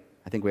 right?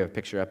 I think we have a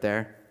picture up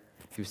there.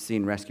 If you've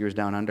seen Rescuers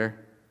Down Under.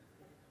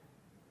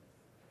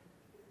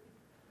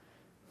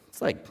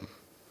 It's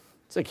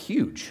like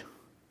huge.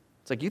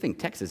 It's like you think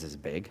Texas is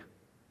big.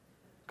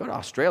 Go to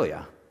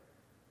Australia.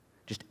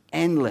 Just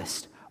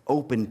endless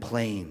open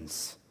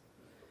plains.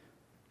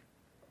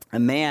 A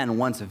man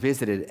once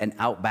visited an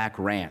outback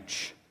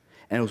ranch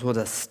and was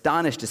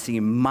astonished to see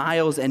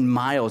miles and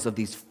miles of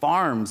these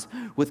farms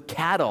with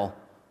cattle,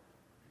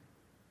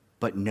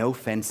 but no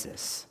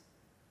fences.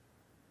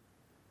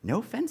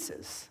 No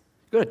fences.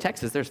 You go to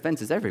Texas, there's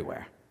fences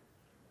everywhere.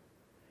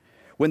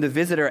 When the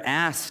visitor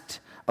asked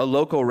a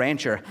local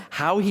rancher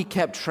how he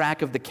kept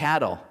track of the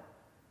cattle,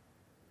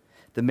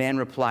 the man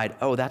replied,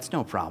 "Oh, that's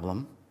no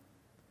problem.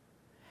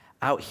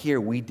 Out here,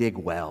 we dig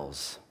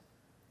wells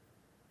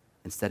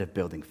instead of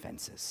building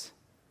fences.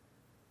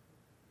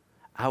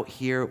 Out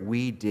here,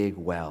 we dig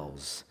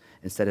wells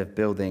instead of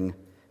building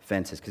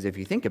fences." Because if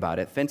you think about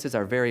it, fences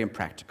are very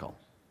impractical.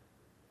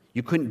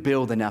 You couldn't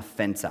build enough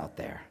fence out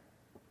there.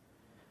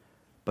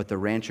 But the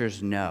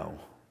ranchers know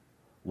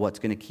what's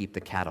going to keep the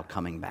cattle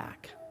coming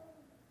back.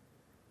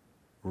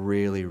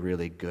 Really,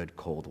 really good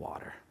cold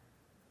water.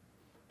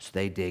 So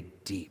they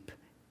dig deep,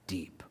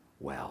 deep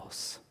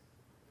wells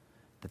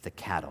that the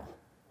cattle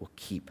will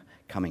keep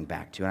coming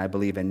back to. And I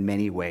believe in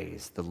many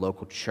ways the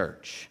local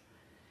church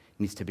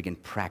needs to begin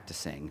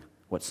practicing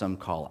what some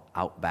call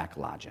outback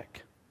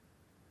logic.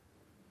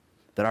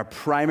 That our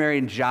primary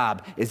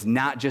job is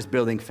not just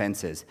building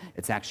fences,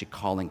 it's actually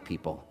calling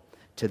people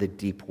to the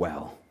deep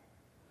well.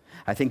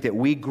 I think that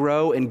we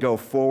grow and go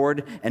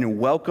forward and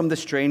welcome the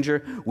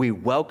stranger. We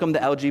welcome the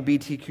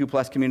LGBTQ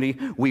plus community.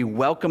 We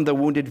welcome the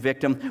wounded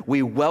victim.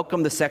 We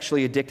welcome the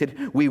sexually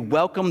addicted. We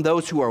welcome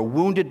those who are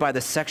wounded by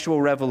the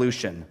sexual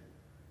revolution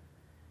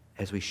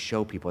as we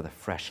show people the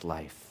fresh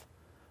life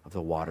of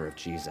the water of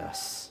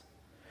Jesus.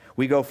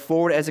 We go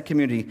forward as a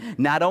community,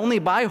 not only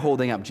by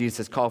holding up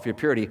Jesus' call for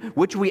purity,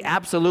 which we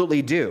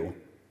absolutely do,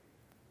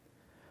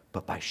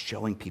 but by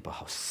showing people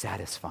how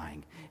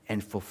satisfying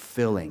and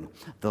fulfilling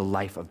the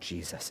life of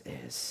Jesus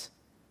is.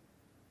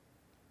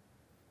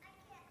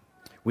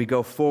 We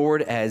go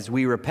forward as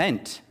we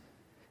repent,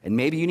 and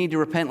maybe you need to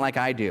repent like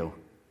I do,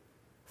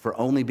 for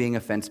only being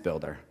a fence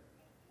builder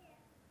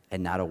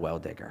and not a well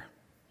digger.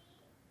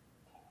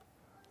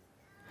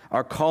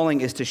 Our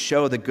calling is to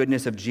show the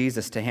goodness of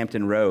Jesus to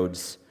Hampton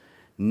Roads,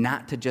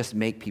 not to just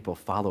make people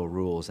follow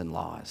rules and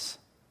laws.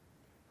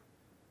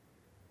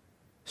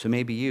 So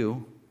maybe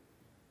you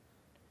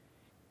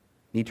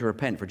need to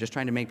repent for just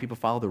trying to make people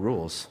follow the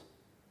rules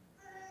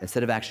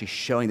instead of actually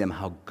showing them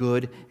how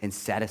good and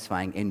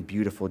satisfying and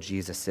beautiful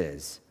Jesus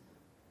is.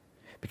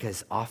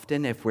 Because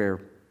often, if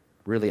we're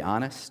really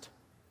honest,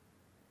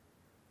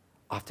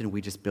 Often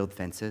we just build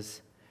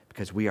fences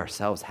because we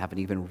ourselves haven't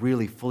even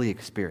really fully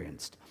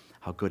experienced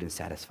how good and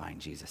satisfying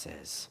Jesus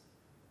is.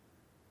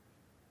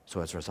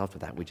 So as a result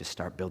of that, we just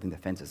start building the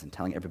fences and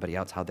telling everybody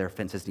else how their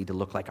fences need to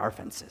look like our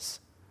fences.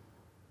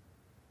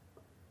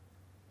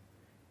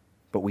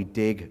 But we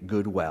dig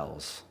good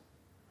wells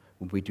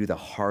when we do the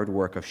hard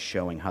work of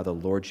showing how the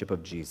Lordship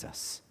of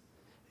Jesus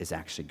is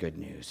actually good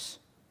news.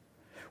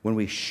 When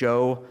we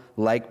show,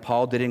 like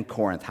Paul did in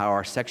Corinth, how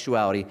our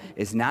sexuality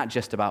is not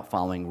just about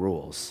following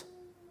rules,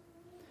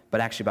 but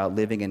actually about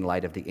living in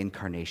light of the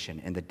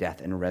incarnation and the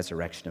death and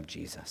resurrection of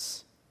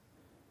Jesus.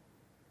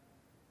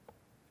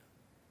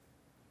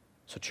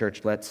 So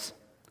church, let's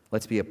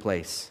be a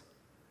place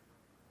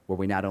where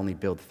we not only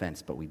build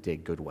fence, but we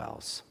dig good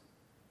wells.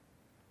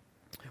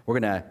 We're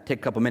going to take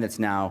a couple minutes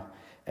now,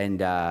 and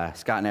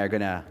Scott and I are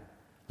going to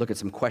look at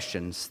some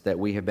questions that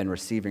we have been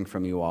receiving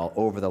from you all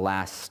over the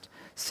last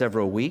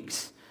several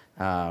weeks.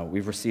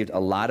 We've received a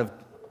lot of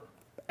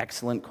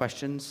excellent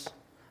questions.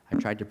 I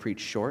tried to preach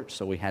short,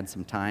 so we had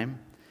some time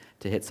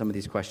to hit some of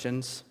these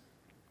questions.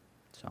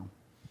 So,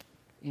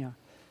 yeah.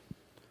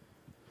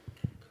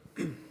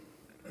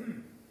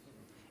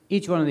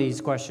 Each one of these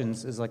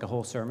questions is like a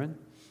whole sermon,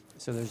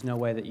 so there's no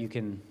way that you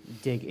can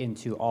dig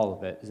into all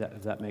of it,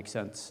 if that makes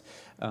sense.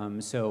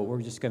 So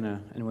we're just going to,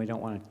 and we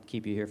don't want to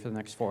keep you here for the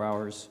next 4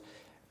 hours,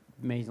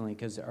 mainly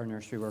because our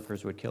nursery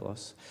workers would kill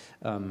us.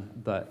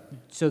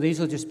 So these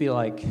will just be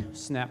like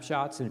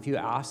snapshots, and if you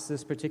ask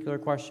this particular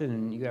question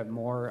and you have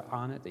more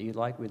on it that you'd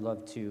like, we'd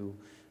love to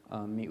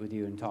meet with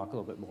you and talk a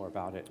little bit more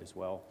about it as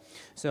well.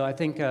 So I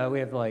think we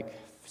have like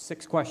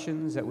 6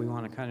 questions that we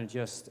want to kind of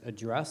just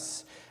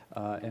address,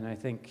 and I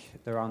think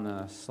they're on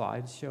the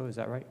slideshow, is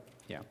that right?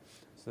 Yeah,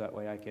 so that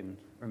way I can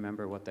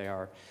remember what they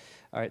are.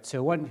 All right,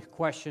 so one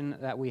question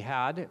that we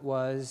had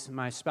was,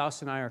 my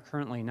spouse and I are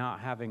currently not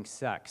having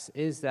sex.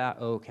 Is that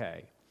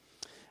okay?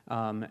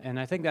 And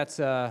I think that's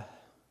a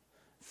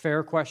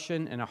fair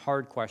question and a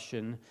hard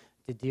question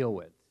to deal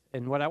with.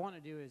 And what I want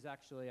to do is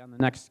actually on the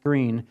next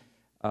screen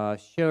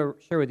share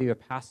with you a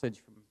passage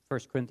from 1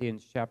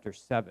 Corinthians chapter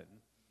 7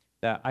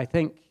 that I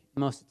think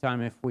most of the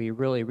time if we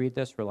really read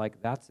this, we're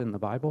like, that's in the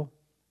Bible?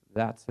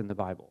 That's in the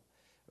Bible.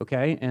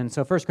 Okay, and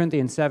so 1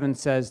 Corinthians 7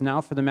 says,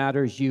 now for the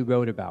matters you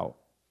wrote about.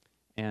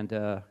 And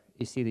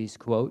you see these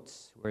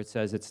quotes where it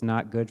says, it's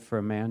not good for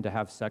a man to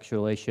have sexual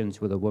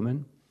relations with a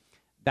woman.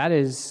 That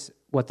is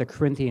what the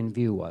Corinthian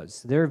view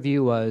was. Their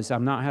view was,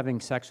 I'm not having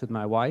sex with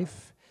my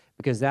wife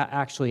because that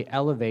actually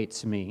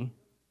elevates me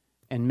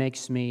and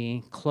makes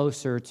me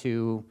closer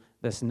to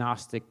this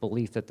Gnostic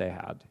belief that they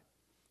had.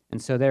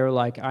 And so they were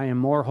like, I am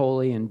more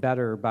holy and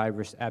better by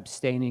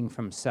abstaining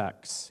from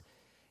sex.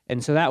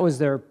 And so that was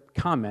their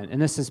comment. And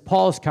this is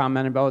Paul's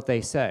comment about what they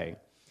say.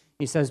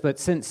 He says, but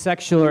since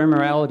sexual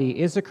immorality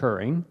is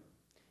occurring,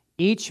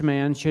 each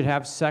man should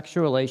have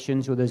sexual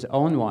relations with his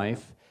own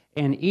wife,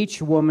 and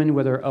each woman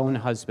with her own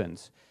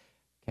husband.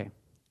 Okay.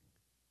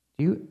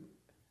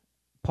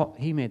 Paul,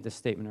 he made this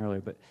statement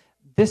earlier, but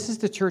this is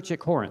the church at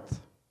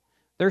Corinth.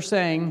 They're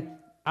saying,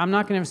 I'm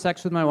not going to have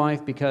sex with my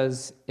wife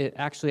because it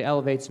actually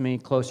elevates me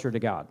closer to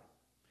God.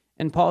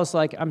 And Paul's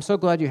like, I'm so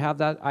glad you have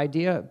that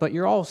idea, but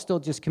you're all still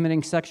just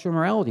committing sexual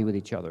immorality with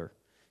each other.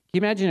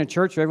 Can you imagine a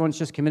church where everyone's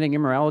just committing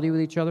immorality with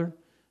each other?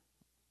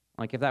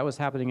 Like if that was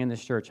happening in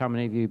this church, how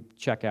many of you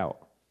check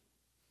out?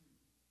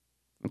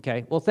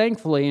 Okay, well,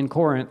 thankfully in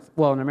Corinth,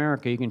 well, in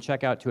America, you can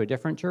check out to a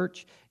different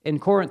church. In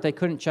Corinth, they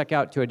couldn't check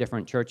out to a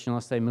different church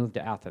unless they moved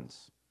to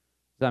Athens.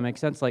 Does that make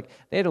sense? Like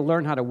they had to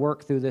learn how to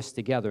work through this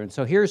together. And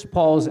so here's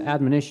Paul's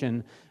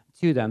admonition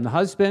to them. The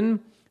husband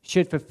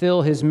should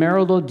fulfill his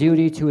marital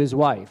duty to his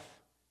wife.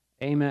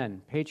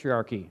 Amen.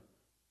 Patriarchy.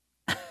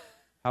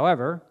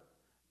 However,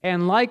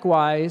 and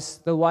likewise,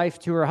 the wife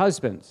to her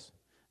husband.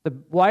 The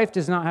wife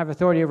does not have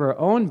authority over her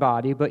own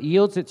body, but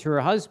yields it to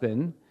her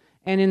husband.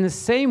 And in the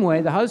same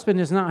way, the husband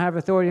does not have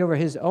authority over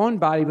his own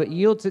body, but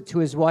yields it to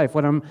his wife.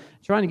 What I'm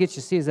trying to get you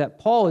to see is that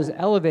Paul is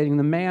elevating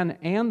the man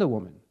and the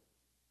woman.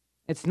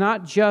 It's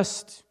not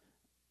just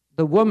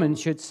the woman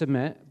should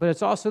submit, but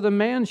it's also the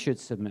man should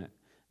submit.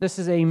 This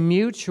is a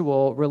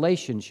mutual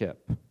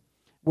relationship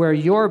where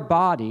your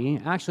body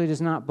actually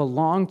does not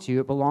belong to you,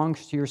 it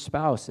belongs to your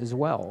spouse as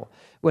well.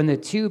 When the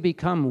two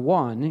become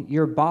one,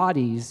 your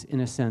bodies,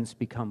 in a sense,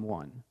 become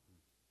one.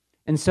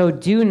 And so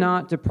do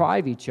not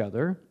deprive each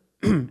other,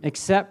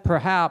 except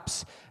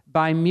perhaps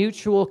by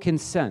mutual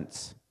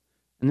consent.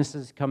 And this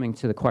is coming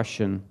to the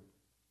question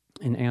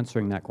and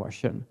answering that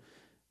question.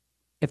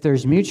 If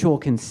there's mutual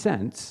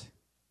consent,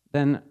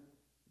 then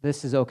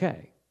this is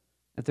okay.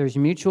 If there's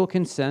mutual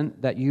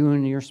consent that you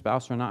and your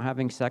spouse are not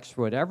having sex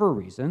for whatever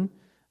reason,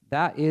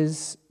 that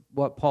is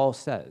what Paul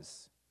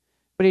says.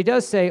 But he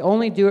does say,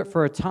 only do it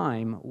for a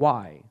time.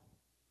 Why?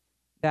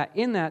 That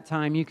in that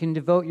time you can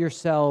devote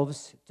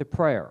yourselves to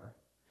prayer.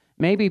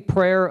 Maybe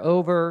prayer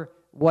over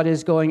what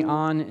is going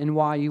on and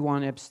why you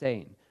want to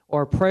abstain.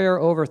 Or prayer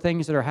over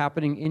things that are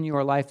happening in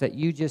your life that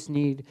you just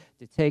need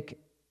to take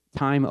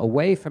time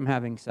away from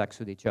having sex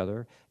with each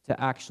other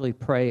to actually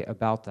pray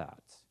about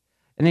that.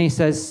 And then he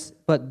says,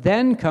 but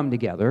then come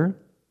together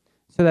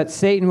so that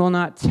Satan will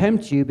not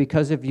tempt you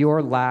because of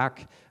your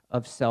lack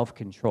of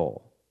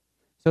self-control.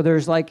 So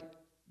there's like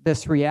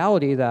this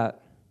reality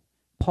that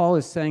Paul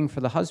is saying for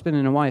the husband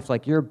and a wife,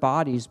 like your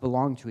bodies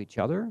belong to each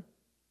other,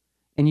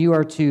 and you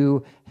are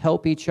to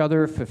help each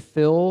other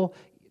fulfill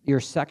your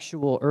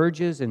sexual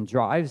urges and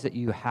drives that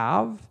you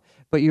have,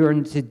 but you're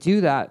to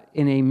do that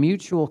in a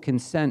mutual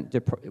consent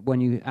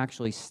when you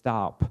actually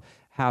stop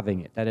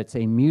having it, that it's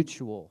a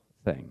mutual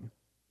thing.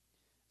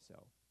 So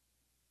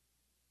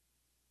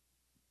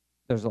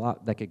there's a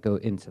lot that could go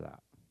into that.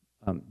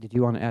 Did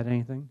you want to add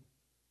anything?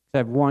 I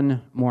have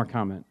one more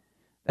comment.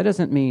 That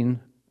doesn't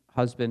mean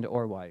husband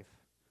or wife,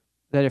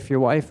 that if your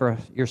wife or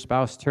your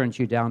spouse turns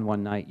you down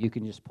one night, you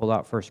can just pull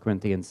out 1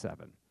 Corinthians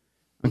 7.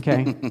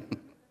 Okay?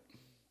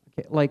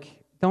 Okay,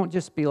 like, don't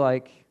just be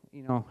like,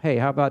 hey,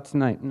 how about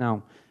tonight?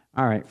 No.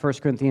 All right, 1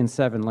 Corinthians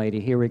 7, lady,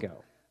 here we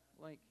go.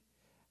 Like,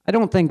 I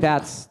don't think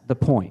that's the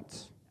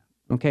point.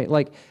 Okay?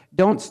 Like,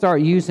 don't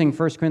start using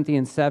 1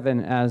 Corinthians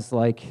 7 as,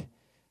 like,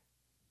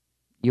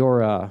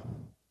 your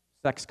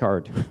sex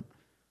card.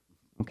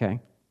 Okay?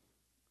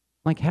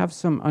 Like, have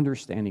some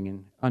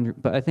understanding,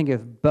 but I think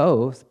if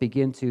both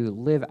begin to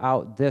live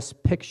out this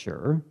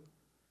picture,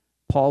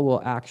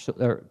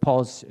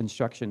 Paul's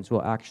instructions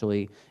will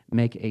actually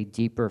make a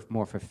deeper,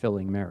 more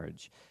fulfilling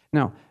marriage.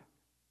 Now,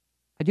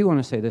 I do want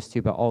to say this too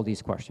about all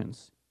these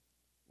questions.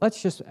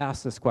 Let's just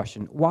ask this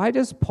question. Why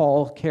does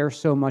Paul care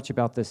so much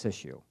about this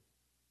issue?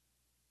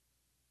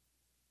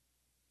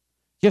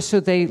 Just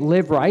so they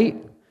live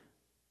right?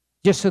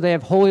 Just so they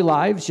have holy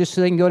lives, just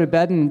so they can go to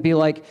bed and be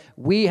like,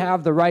 we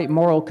have the right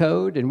moral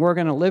code and we're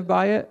going to live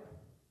by it?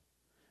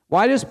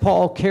 Why does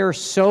Paul care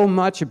so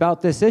much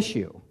about this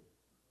issue?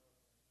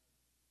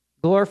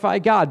 Glorify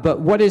God. But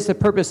what is the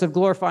purpose of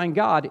glorifying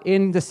God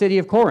in the city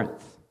of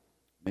Corinth?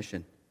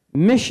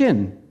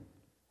 Mission.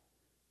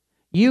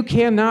 You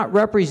cannot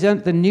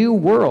represent the new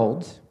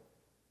world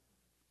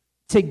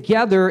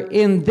together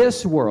in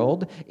this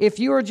world if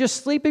you are just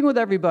sleeping with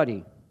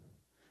everybody.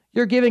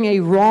 You're giving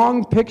a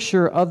wrong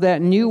picture of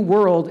that new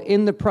world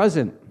in the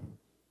present.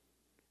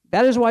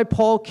 That is why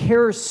Paul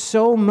cares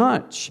so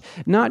much,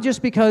 not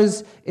just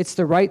because it's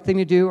the right thing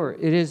to do, or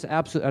it is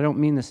absolutely, I don't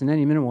mean this in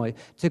any minimal way,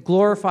 to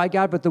glorify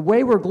God, but the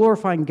way we're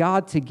glorifying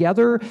God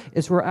together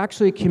is we're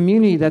actually a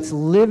community that's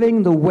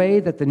living the way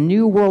that the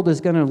new world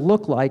is going to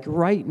look like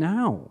right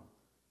now.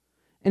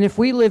 And if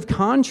we live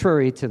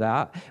contrary to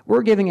that,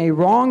 we're giving a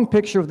wrong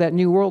picture of that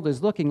new world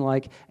is looking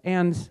like,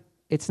 and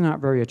it's not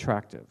very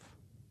attractive.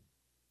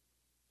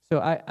 So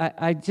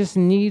I just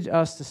need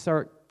us to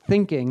start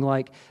thinking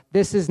like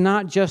this is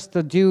not just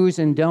the do's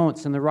and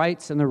don'ts and the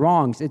rights and the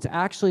wrongs. It's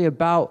actually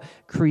about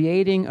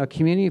creating a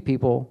community of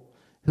people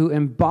who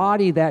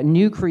embody that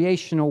new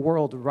creational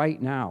world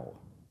right now.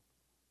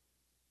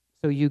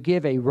 So you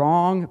give a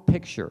wrong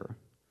picture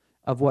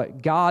of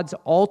what God's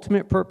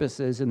ultimate purpose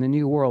is in the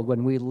new world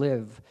when we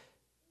live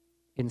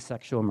in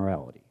sexual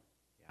immorality.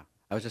 Yeah,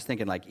 I was just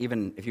thinking, like,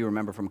 even if you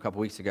remember from a couple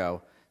weeks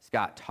ago,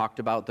 Scott talked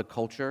about the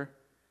culture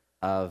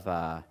of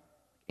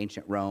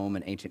ancient Rome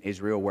and ancient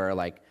Israel, where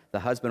like the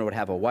husband would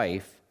have a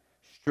wife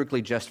strictly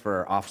just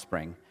for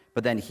offspring,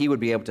 but then he would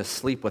be able to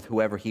sleep with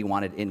whoever he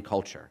wanted in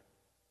culture.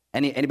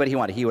 Anybody he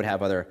wanted. He would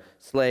have other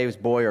slaves,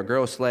 boy or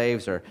girl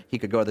slaves, or he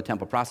could go to the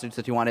temple prostitutes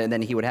that he wanted, and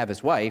then he would have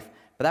his wife,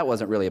 but that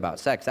wasn't really about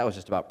sex. That was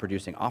just about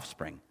producing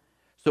offspring.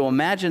 So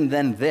imagine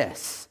then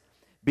this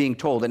being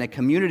told in a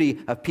community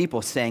of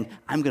people saying,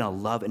 I'm going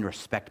to love and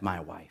respect my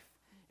wife.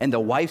 And the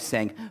wife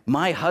saying,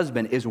 my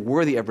husband is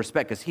worthy of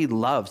respect because he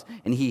loves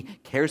and he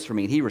cares for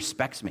me and he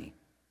respects me.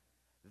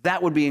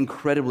 That would be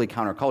incredibly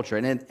counterculture.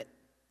 And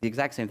the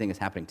exact same thing is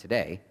happening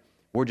today.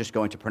 We're just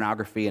going to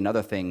pornography and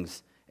other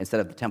things instead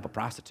of the temple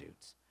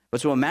prostitutes.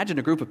 But so imagine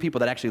a group of people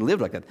that actually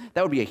lived like that.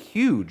 That would be a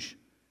huge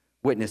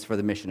witness for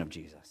the mission of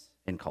Jesus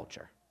in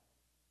culture.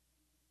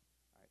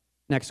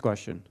 Next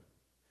question.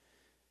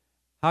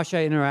 How should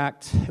I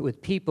interact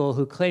with people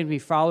who claim to be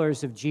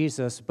followers of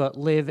Jesus but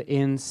live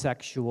in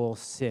sexual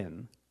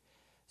sin?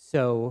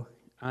 So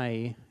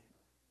I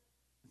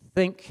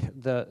think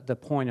the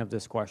point of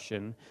this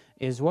question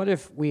is, what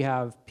if we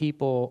have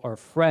people or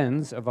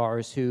friends of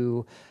ours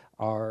who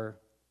are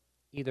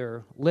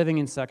either living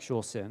in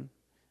sexual sin,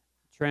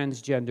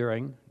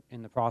 transgendering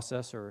in the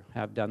process or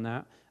have done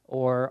that,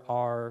 or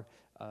are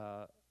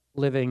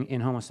living in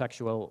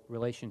homosexual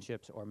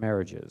relationships or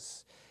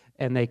marriages,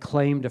 and they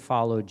claim to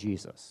follow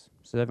Jesus?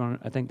 So everyone,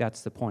 I think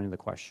that's the point of the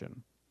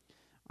question.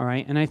 All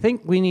right, and I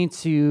think we need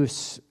to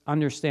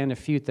understand a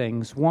few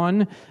things.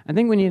 One, I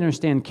think we need to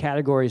understand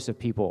categories of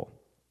people.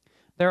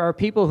 There are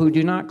people who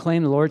do not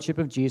claim the Lordship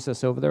of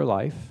Jesus over their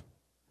life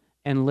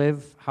and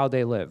live how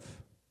they live.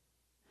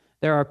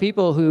 There are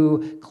people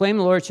who claim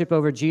the Lordship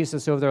over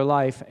Jesus over their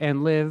life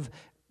and live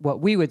what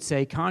we would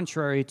say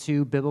contrary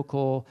to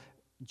biblical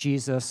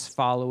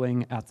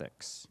Jesus-following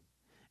ethics.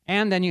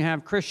 And then you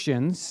have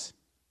Christians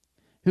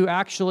who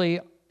actually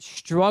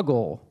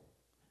struggle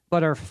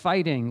but are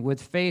fighting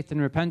with faith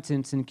and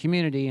repentance and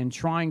community and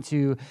trying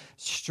to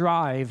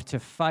strive to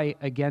fight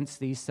against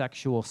these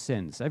sexual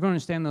sins. Everyone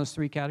understand those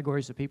three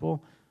categories of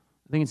people?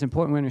 I think it's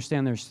important we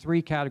understand there's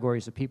three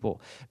categories of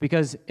people.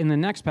 Because in the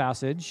next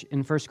passage,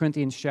 in 1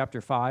 Corinthians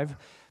chapter 5,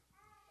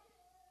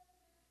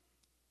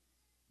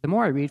 the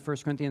more I read 1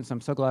 Corinthians,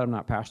 I'm so glad I'm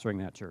not pastoring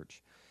that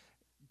church.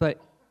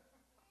 But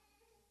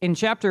in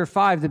chapter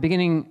 5, the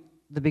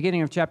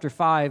beginning of chapter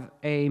 5,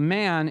 a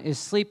man is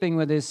sleeping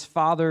with his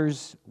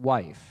father's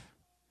wife.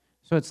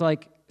 So it's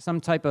like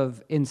some type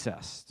of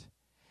incest.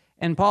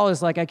 And Paul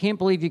is like, I can't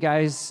believe you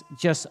guys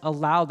just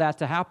allow that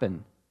to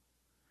happen.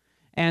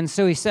 And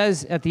so he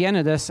says at the end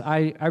of this,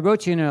 I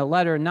wrote you in a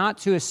letter not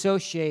to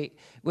associate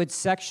with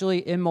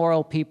sexually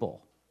immoral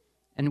people.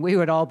 And we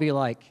would all be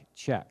like,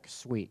 check,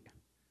 sweet.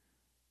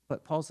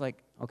 But Paul's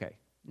like, okay,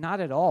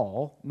 not at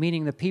all,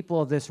 meaning the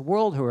people of this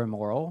world who are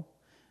immoral,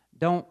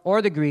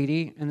 or the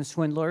greedy and the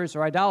swindlers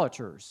or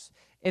idolaters.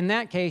 In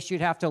that case,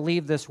 you'd have to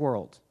leave this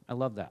world. I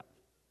love that.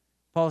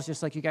 Paul's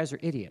just like, you guys are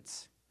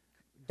idiots.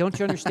 Don't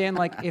you understand,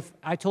 like, if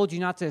I told you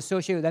not to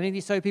associate with any of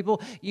these type of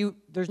people,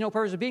 there's no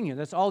purpose of being here.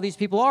 That's all these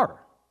people are.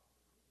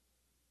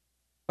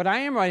 But I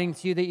am writing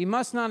to you that you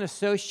must not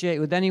associate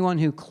with anyone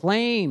who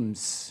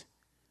claims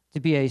to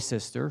be a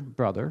sister,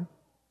 brother,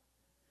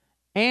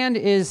 and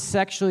is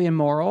sexually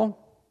immoral.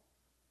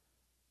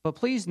 But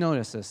please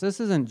notice this. This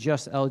isn't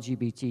just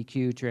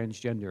LGBTQ,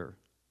 transgender,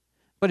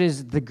 but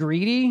is the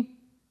greedy,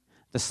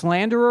 the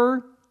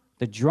slanderer,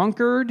 the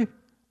drunkard,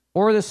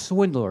 or the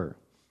swindler.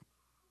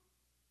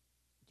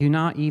 Do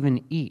not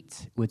even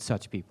eat with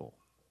such people.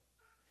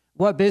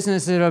 What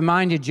business is it of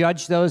mine to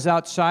judge those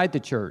outside the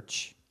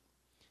church?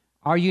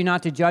 Are you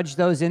not to judge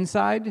those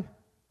inside?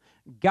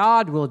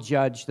 God will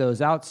judge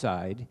those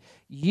outside.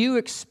 You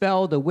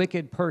expel the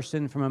wicked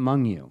person from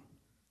among you.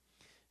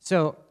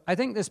 So I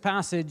think this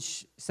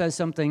passage says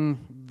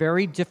something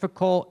very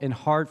difficult and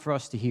hard for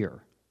us to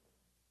hear.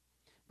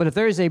 But if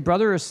there is a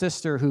brother or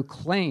sister who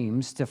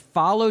claims to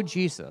follow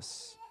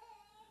Jesus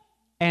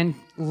and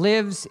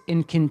lives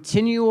in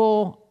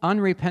continual,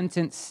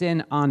 unrepentant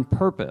sin on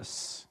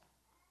purpose,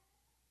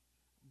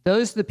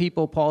 those are the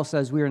people Paul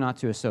says we are not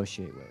to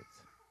associate with.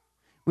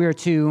 We are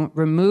to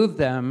remove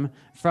them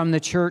from the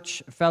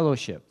church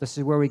fellowship. This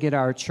is where we get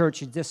our church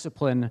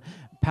discipline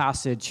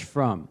passage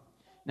from.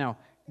 Now,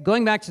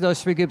 going back to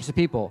those three groups of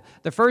people,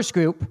 the first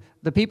group,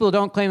 the people who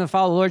don't claim to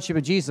follow the Lordship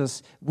of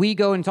Jesus, we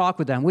go and talk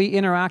with them. We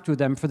interact with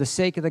them for the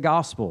sake of the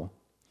gospel.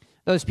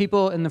 Those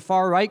people in the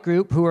far right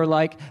group who are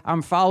like,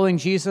 I'm following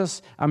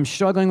Jesus, I'm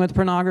struggling with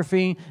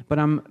pornography, but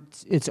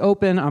it's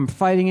open, I'm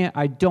fighting it,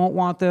 I don't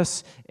want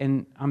this,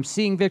 and I'm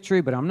seeing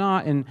victory, but I'm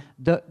not, and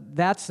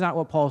that's not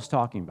what Paul's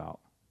talking about.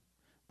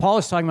 Paul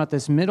is talking about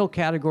this middle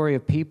category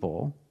of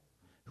people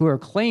who are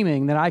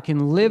claiming that I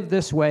can live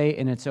this way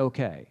and it's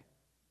okay.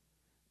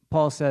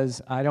 Paul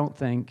says, he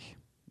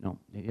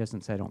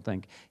doesn't say I don't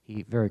think.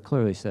 He very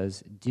clearly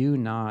says, do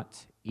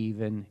not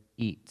even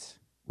eat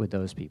with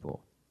those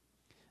people.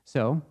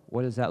 So,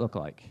 what does that look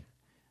like?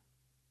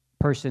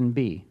 Person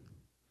B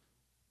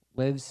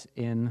lives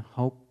in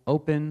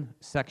open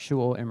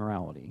sexual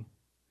immorality.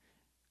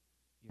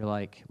 You're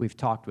like, we've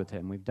talked with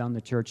him. We've done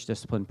the church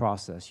discipline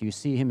process. You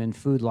see him in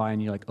food line,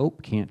 you're like,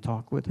 can't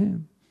talk with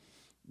him.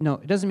 No,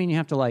 it doesn't mean you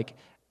have to,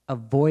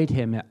 avoid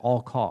him at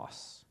all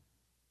costs.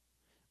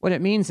 What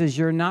it means is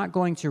you're not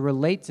going to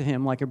relate to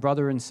him like a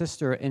brother and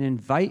sister and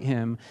invite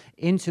him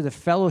into the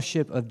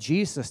fellowship of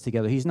Jesus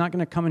together. He's not going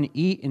to come and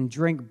eat and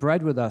drink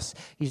bread with us.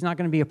 He's not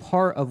going to be a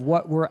part of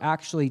what we're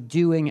actually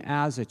doing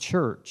as a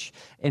church.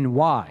 And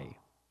why?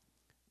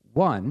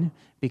 One,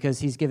 because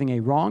he's giving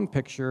a wrong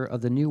picture of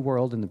the new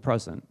world in the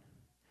present.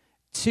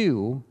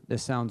 Two,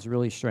 this sounds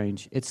really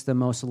strange, it's the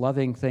most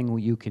loving thing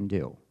you can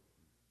do.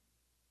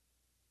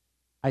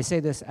 I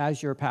say this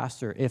as your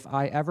pastor. If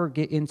I ever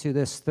get into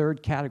this middle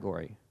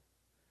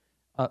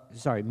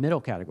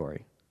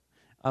category,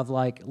 of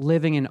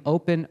living in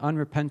open,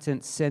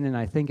 unrepentant sin and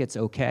I think it's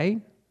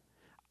okay,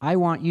 I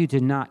want you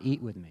to not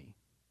eat with me.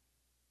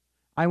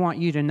 I want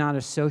you to not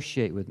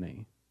associate with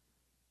me.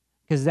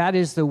 Because that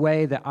is the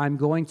way that I'm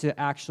going to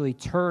actually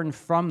turn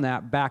from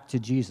that back to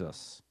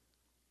Jesus.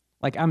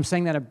 I'm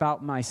saying that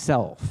about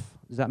myself.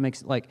 Does that make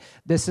sense?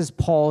 This is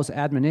Paul's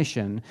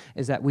admonition,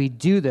 is that we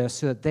do this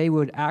so that they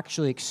would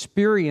actually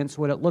experience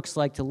what it looks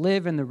like to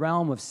live in the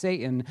realm of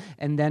Satan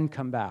and then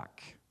come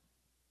back.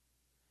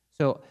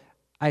 So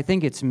I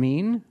think it's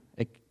mean.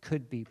 It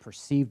could be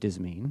perceived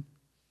as mean.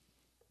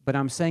 But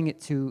I'm saying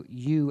it to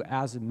you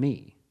as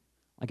me.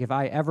 If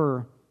I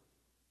ever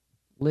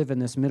live in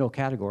this middle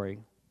category,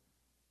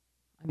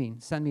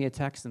 send me a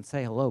text and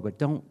say hello, but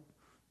don't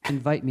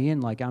invite me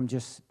in like I'm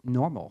just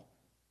normal,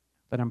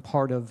 that I'm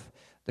part of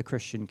the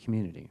Christian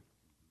community.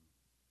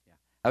 Yeah,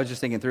 I was just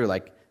thinking through,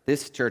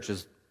 this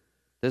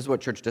is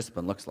what church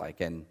discipline looks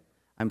like, and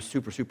I'm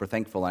super, super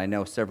thankful, and I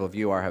know several of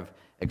you have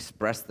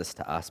expressed this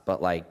to us,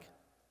 but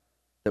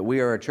that we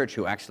are a church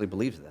who actually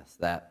believes this,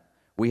 that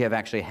we have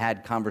actually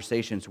had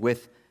conversations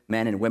with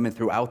men and women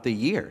throughout the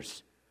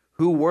years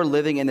who were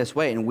living in this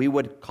way, and we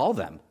would call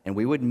them, and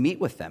we would meet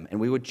with them, and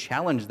we would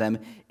challenge them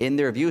in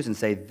their views and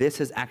say,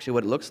 this is actually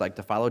what it looks like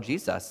to follow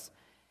Jesus.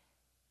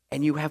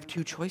 And you have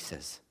two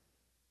choices.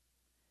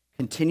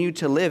 continue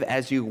to live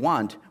as you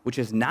want, which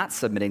is not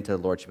submitting to the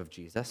Lordship of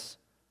Jesus,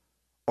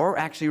 or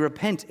actually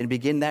repent and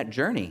begin that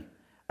journey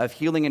of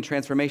healing and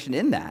transformation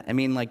in that. I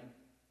mean, like,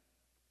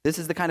 this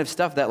is the kind of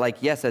stuff that, like,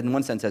 yes, in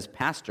one sense, as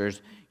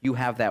pastors, you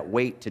have that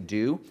weight to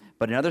do,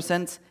 but in another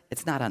sense,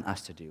 it's not on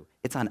us to do.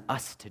 It's on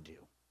us to do.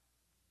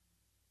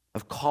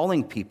 Of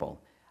calling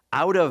people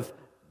out of,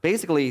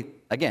 basically,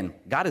 again,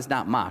 God is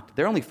not mocked.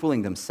 They're only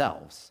fooling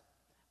themselves.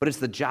 But it's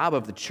the job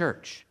of the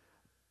church,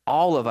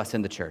 all of us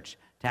in the church,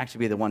 to actually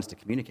be the ones to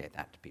communicate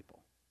that to people.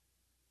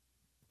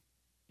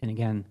 And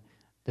again,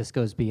 this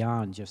goes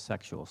beyond just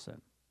sexual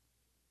sin.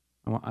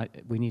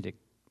 We need to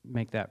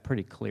make that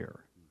pretty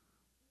clear.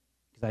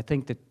 Because I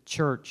think the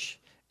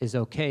church is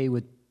okay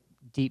with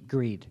deep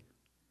greed,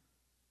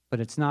 but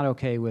it's not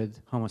okay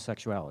with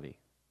homosexuality.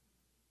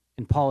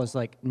 And Paul is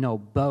like, no,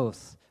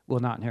 both will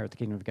not inherit the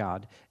kingdom of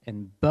God,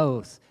 and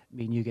both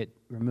mean you get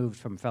removed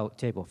from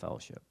table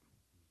fellowship.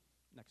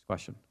 Next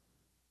question.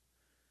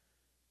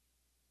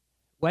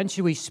 When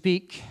should we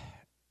speak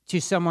to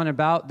someone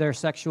about their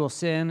sexual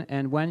sin,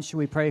 and when should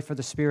we pray for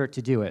the Spirit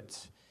to do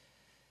it?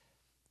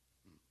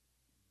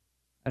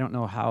 I don't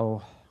know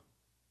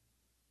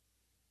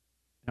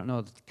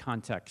the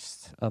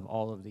context of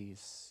all of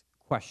these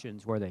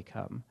questions, where they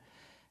come.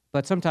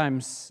 But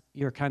sometimes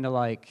you're kind of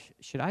like,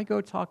 should I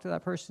go talk to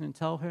that person and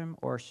tell him,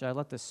 or should I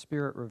let the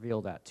Spirit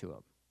reveal that to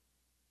him?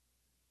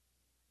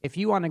 If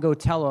you want to go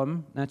tell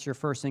him, that's your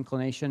first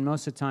inclination.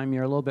 Most of the time,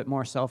 you're a little bit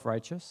more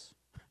self-righteous,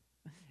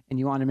 and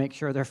you want to make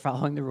sure they're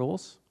following the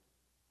rules.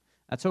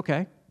 That's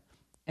okay.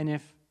 And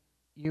if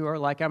you are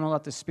like, I'm going to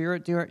let the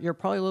Spirit do it, you're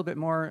probably a little bit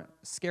more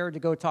scared to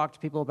go talk to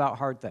people about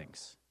hard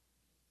things.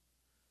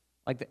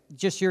 Like,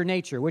 just your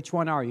nature. Which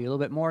one are you? A little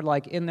bit more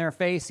like in their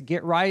face,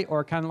 get right,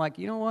 or kind of like,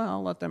 you know what,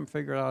 I'll let them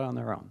figure it out on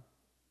their own.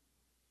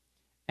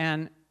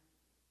 And,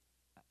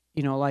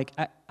 you know, like,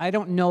 I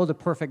don't know the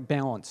perfect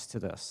balance to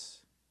this.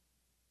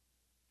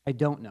 I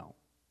don't know.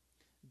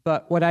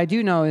 But what I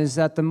do know is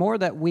that the more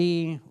that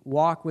we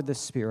walk with the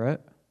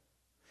Spirit,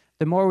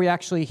 the more we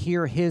actually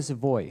hear His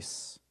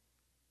voice.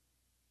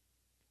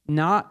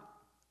 Not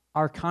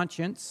our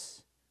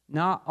conscience,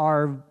 not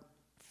our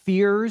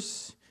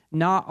fears,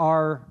 not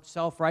our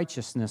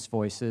self-righteousness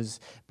voices,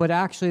 but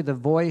actually the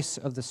voice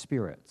of the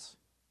Spirit.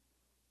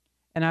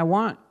 And I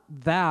want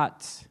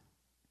that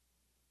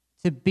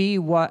to be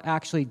what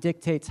actually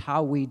dictates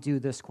how we do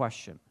this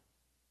question.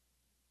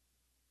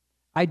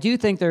 I do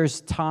think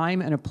there's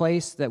time and a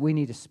place that we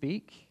need to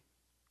speak,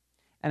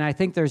 and I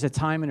think there's a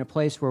time and a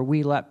place where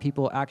we let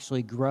people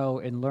actually grow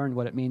and learn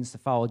what it means to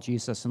follow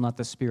Jesus and let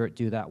the Spirit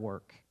do that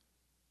work.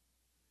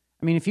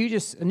 I mean, if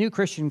a new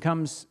Christian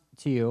comes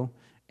to you,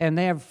 and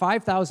they have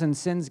 5,000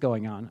 sins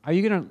going on, are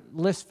you going to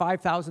list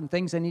 5,000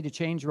 things they need to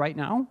change right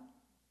now?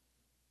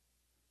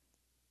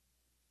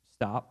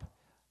 Stop.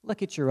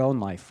 Look at your own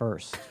life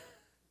first.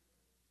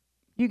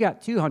 You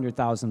got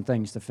 200,000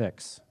 things to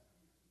fix.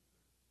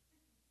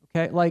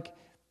 Okay, like,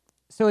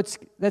 so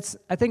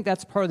I think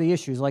that's part of the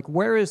issue. Is like,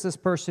 where is this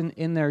person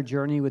in their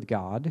journey with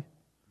God?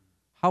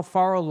 How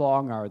far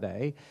along are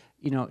they?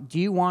 You know, do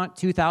you want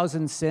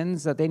 2,000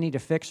 sins that they need to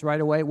fix right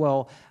away?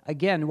 Well,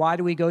 again, why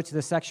do we go to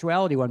the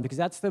sexuality one? Because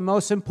that's the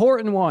most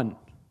important one.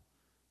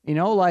 You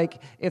know,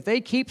 like, if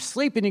they keep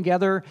sleeping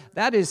together,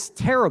 that is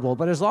terrible.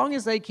 But as long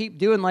as they keep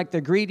doing, like,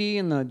 the greedy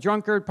and the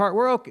drunkard part,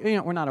 we're okay. You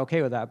know, we're not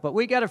okay with that. But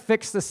we got to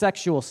fix the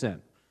sexual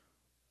sin.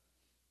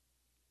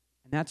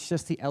 And that's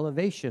just the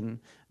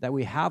elevation that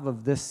we have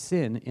of this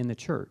sin in the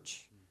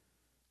church,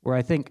 where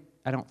I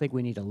don't think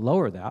we need to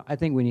lower that. I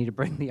think we need to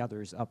bring the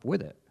others up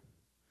with it.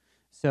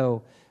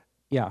 So,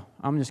 yeah,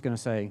 I'm just going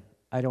to say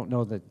I don't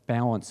know the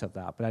balance of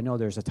that, but I know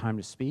there's a time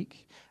to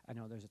speak. I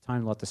know there's a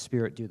time to let the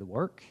Spirit do the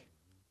work,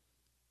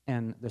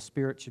 and the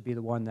Spirit should be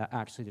the one that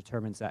actually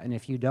determines that. And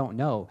if you don't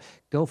know,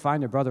 go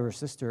find a brother or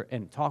sister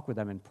and talk with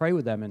them and pray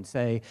with them and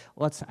say,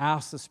 let's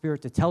ask the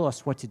Spirit to tell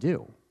us what to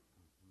do.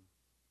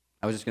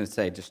 I was just going to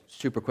say, just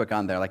super quick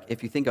on there, like,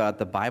 if you think about it,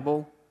 the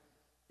Bible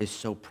is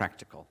so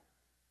practical.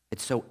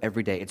 It's so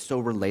everyday. It's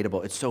so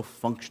relatable. It's so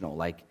functional.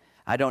 Like,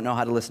 I don't know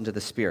how to listen to the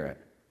Spirit.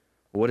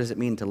 What does it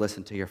mean to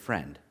listen to your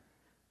friend?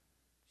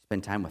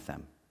 Spend time with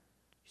them.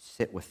 You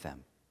sit with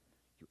them.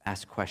 You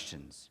ask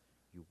questions.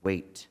 You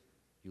wait.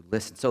 You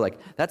listen. So, like,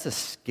 that's a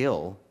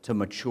skill to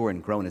mature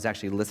and grow, and is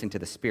actually listening to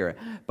the Spirit.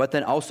 But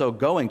then also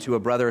going to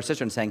a brother or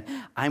sister and saying,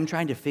 I'm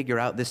trying to figure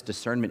out this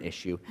discernment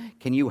issue.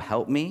 Can you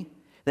help me?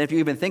 Then if you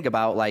even think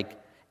about, like,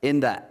 in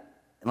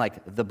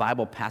the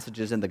Bible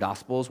passages in the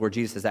Gospels where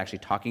Jesus is actually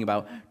talking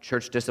about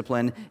church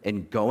discipline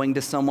and going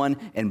to someone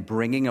and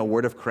bringing a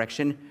word of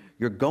correction,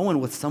 you're going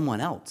with someone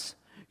else.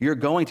 You're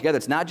going together.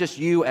 It's not just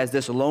you as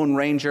this lone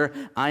ranger,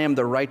 I am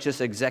the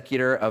righteous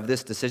executor of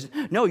this decision.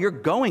 No, you're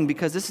going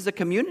because this is a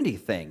community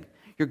thing.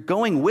 You're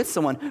going with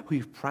someone who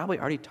you've probably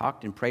already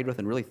talked and prayed with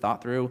and really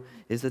thought through,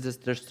 is this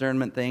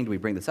discernment thing? Do we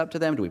bring this up to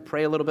them? Do we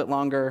pray a little bit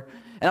longer?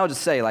 And I'll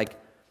just say, like,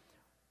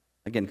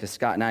 again, because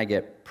Scott and I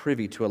get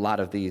privy to a lot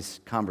of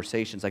these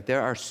conversations, like,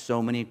 there are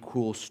so many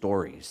cool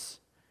stories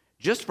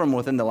just from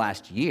within the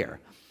last year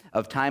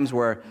of times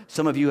where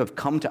some of you have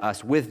come to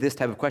us with this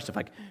type of question of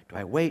like, do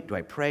I wait? Do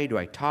I pray? Do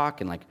I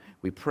talk? And like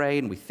we pray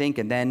and we think,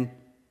 and then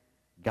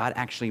God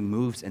actually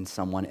moves in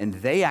someone, and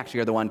they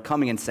actually are the one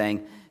coming and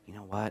saying, you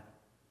know what?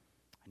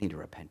 I need to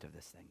repent of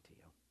this thing to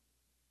you.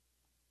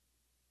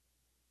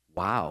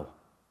 Wow.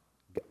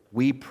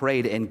 We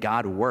prayed and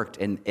God worked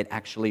and it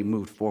actually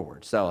moved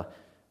forward. So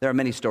there are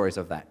many stories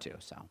of that too.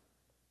 So,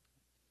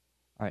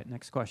 All right,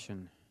 next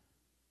question.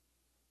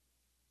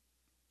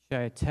 Should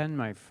I attend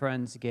my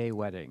friend's gay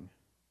wedding?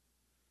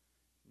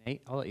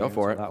 Nate, I'll let you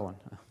answer that one.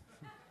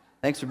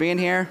 Thanks for being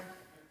here.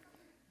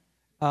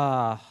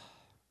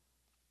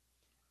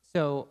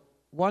 So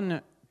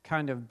one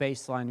kind of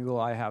baseline rule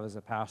I have as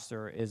a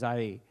pastor is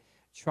I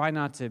try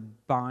not to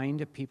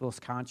bind people's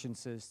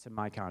consciences to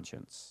my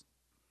conscience.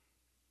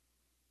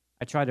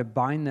 I try to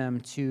bind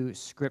them to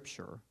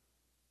Scripture.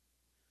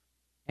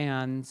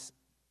 And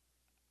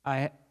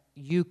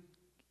you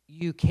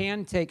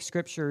can take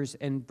Scriptures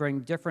and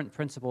bring different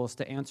principles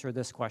to answer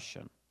this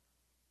question.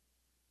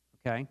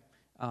 Okay?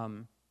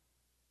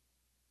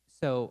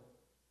 So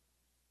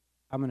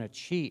I'm going to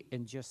cheat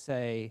and just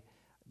say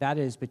that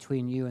is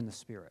between you and the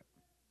Spirit.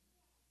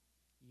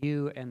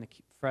 You and the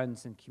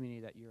friends and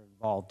community that you're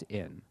involved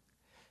in.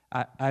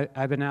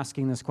 I've been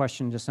asking this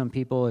question to some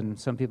people, and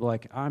some people are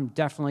like, I'm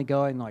definitely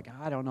going. Like,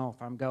 I don't know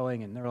if I'm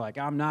going. And they're like,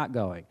 I'm not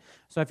going.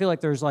 So I feel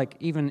like there's like,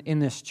 even in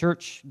this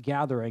church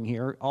gathering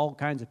here, all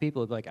kinds of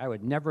people like, I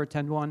would never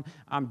attend one.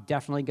 I'm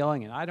definitely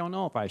going, and I don't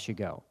know if I should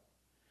go.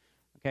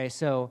 Okay,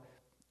 so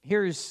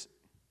here's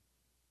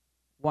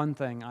one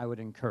thing I would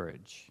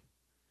encourage.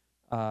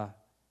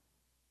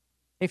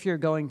 If you're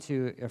going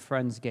to a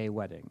friend's gay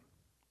wedding,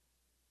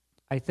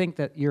 I think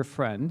that your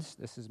friends,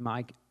 this is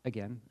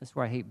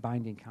where I hate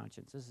binding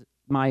conscience. This is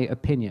my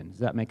opinion. Does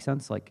that make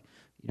sense? Like,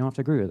 you don't have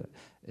to agree with it.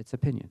 It's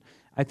opinion.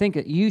 I think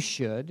that you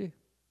should,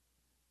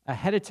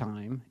 ahead of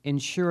time,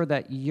 ensure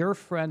that your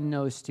friend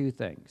knows two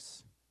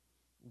things.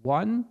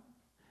 One,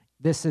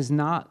 this is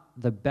not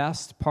the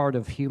best part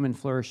of human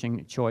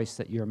flourishing choice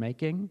that you're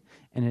making,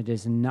 and it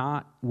is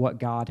not what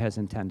God has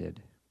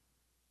intended.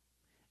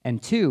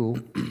 And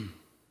two,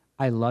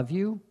 I love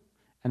you,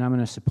 and I'm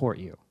going to support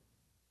you.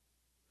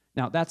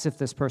 Now, that's if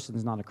this person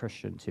is not a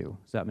Christian, too.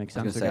 Does that make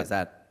sense? I was going to say, is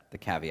that the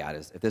caveat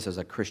is if this is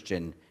a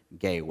Christian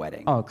gay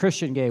wedding? Oh,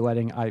 Christian gay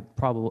wedding, I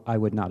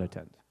would not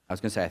attend. I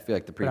was going to say, I feel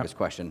like the previous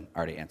question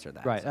already answered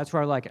that. Right, so. That's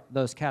where like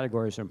those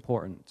categories are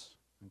important,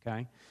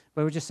 okay?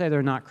 But we just say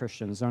they're not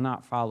Christians, they're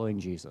not following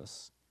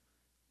Jesus.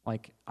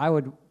 Like, I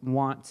would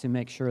want to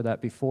make sure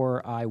that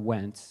before I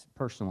went,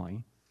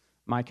 personally,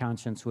 my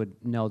conscience would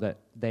know that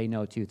they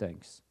know two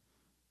things.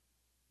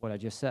 What I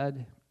just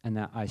said, and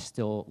that I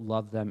still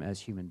love them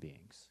as human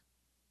beings.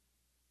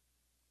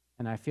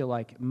 And I feel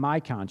like my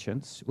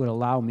conscience would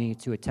allow me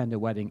to attend a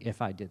wedding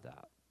if I did that.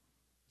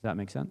 Does that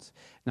make sense?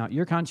 Now,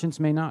 your conscience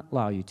may not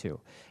allow you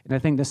to. And I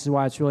think this is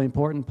why it's really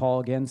important.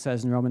 Paul again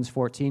says in Romans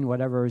 14,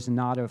 whatever is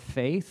not of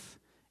faith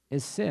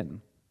is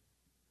sin.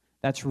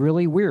 That's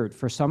really weird.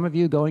 For some of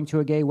you, going to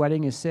a gay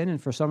wedding is sin,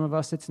 and for some of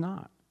us, it's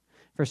not.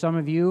 For some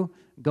of you,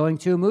 going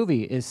to a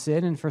movie is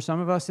sin, and for some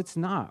of us, it's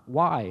not.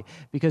 Why?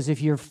 Because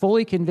if you're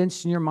fully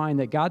convinced in your mind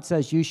that God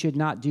says you should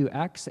not do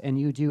X and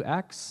you do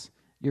X,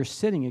 you're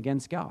sinning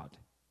against God.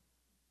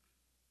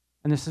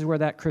 And this is where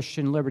that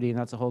Christian liberty, and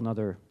that's a whole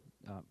other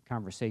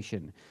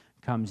conversation,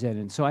 comes in.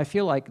 And so I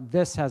feel like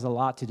this has a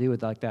lot to do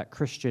with like that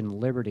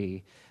Christian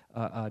liberty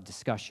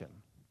discussion.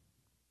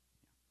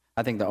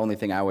 I think the only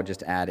thing I would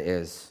just add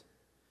is,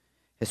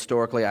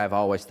 historically, I've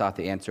always thought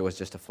the answer was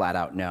just a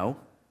flat-out no.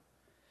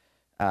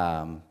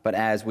 But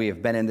as we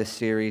have been in this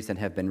series and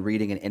have been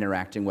reading and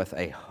interacting with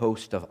a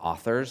host of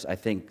authors, I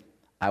think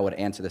I would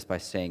answer this by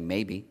saying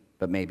maybe,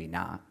 but maybe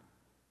not.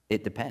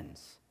 It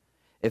depends.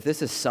 If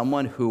this is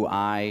someone who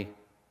I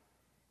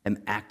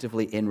am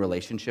actively in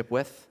relationship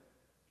with,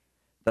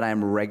 that I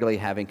am regularly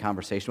having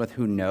conversation with,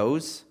 who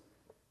knows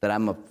that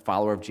I'm a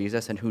follower of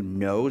Jesus and who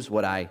knows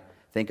what I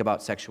think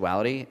about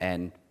sexuality,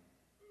 and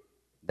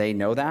they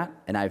know that,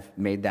 and I've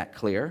made that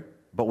clear,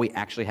 but we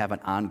actually have an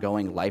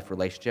ongoing life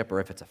relationship, or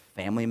if it's a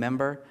family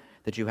member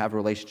that you have a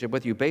relationship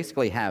with, you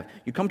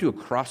come to a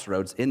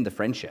crossroads in the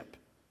friendship.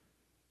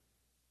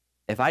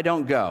 If I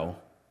don't go,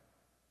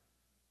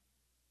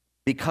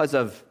 because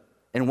of,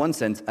 in one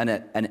sense,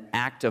 an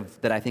act of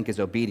that I think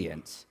is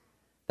obedience,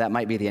 that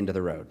might be the end of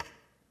the road.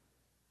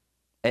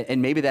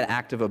 And maybe that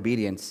act of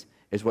obedience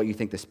is what you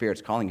think the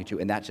Spirit's calling you to,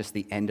 and that's just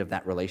the end of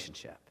that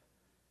relationship.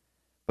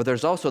 But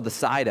there's also the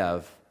side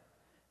of,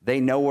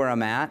 they know where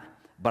I'm at,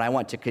 but I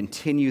want to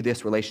continue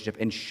this relationship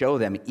and show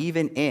them,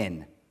 even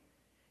in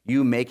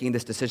you making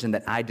this decision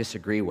that I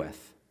disagree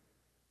with,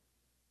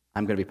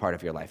 I'm going to be part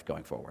of your life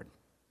going forward.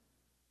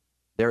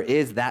 There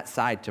is that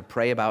side to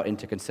pray about and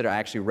to consider. I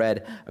actually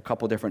read a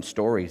couple different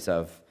stories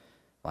I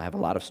have a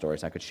lot of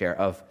stories I could share,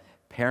 of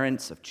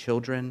parents of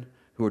children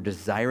who are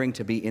desiring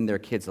to be in their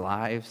kids'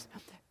 lives,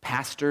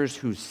 pastors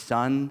whose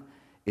son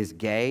is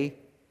gay,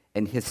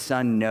 and his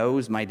son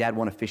knows my dad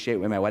won't officiate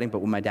with my wedding, but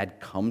will my dad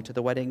come to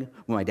the wedding?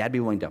 Will my dad be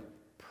willing to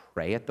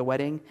pray at the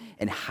wedding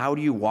and how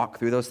do you walk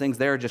through those things.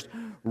 There are just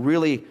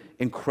really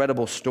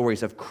incredible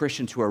stories of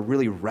Christians who are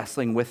really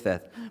wrestling with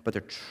it, but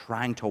they're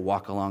trying to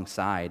walk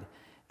alongside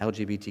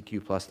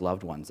LGBTQ plus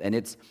loved ones. And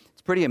it's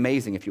pretty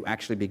amazing if you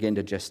actually begin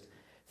to just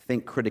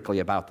think critically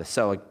about this.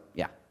 So,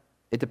 yeah,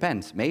 it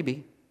depends.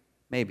 Maybe.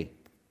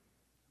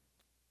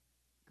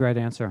 Great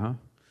answer, huh?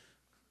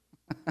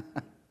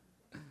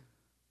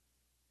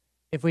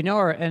 If we know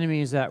our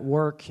enemies at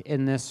work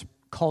in this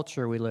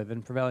culture we live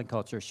in, prevailing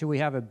culture, should we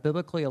have a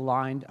biblically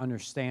aligned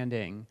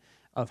understanding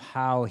of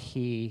how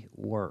he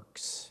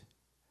works?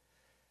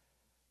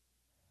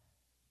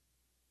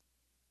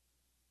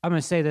 I'm going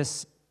to say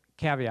this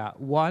caveat.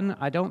 One,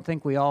 I don't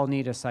think we all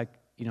need a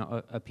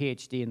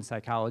PhD in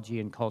psychology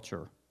and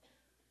culture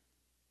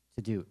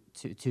to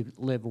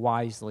live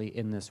wisely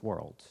in this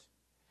world.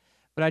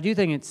 But I do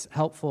think it's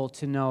helpful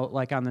to know,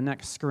 like on the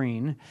next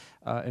screen,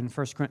 in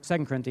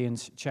 2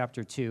 Corinthians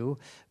chapter 2,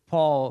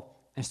 Paul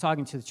is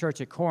talking to the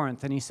church at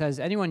Corinth, and he says,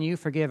 anyone you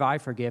forgive, I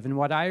forgive, and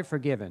what I have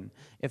forgiven,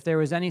 if there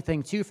was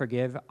anything to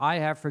forgive, I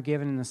have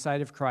forgiven in the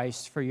sight of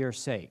Christ for your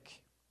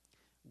sake.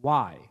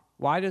 Why?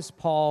 Why does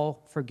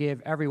Paul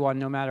forgive everyone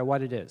no matter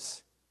what it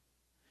is?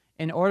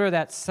 In order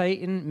that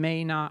Satan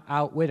may not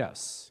outwit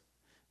us,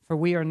 for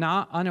we are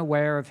not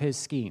unaware of his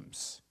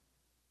schemes.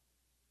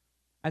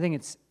 I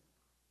think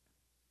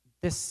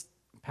this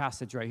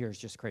passage right here is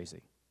just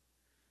crazy.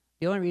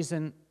 The only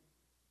reason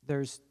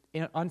there's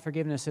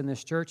unforgiveness in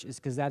this church is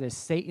because that is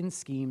Satan's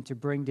scheme to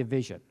bring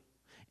division.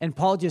 And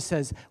Paul just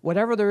says,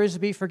 whatever there is to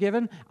be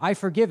forgiven, I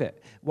forgive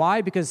it.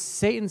 Why? Because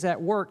Satan's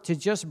at work to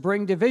just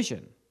bring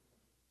division.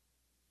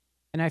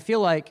 And I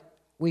feel like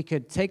we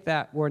could take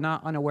that, we're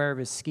not unaware of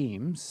his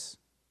schemes,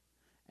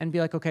 and be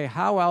like, okay,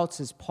 how else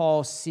is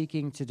Paul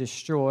seeking to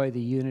destroy the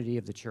unity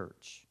of the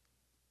church?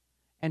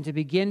 And to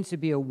begin to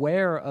be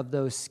aware of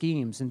those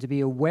schemes and to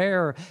be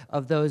aware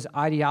of those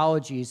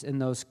ideologies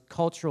and those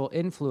cultural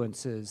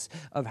influences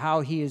of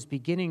how he is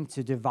beginning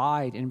to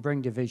divide and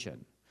bring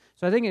division.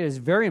 So I think it is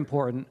very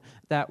important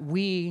that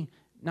we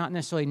not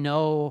necessarily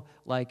know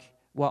like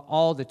what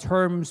all the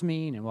terms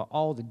mean and what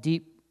all the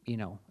deep,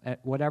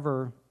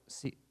 whatever.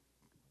 CRT?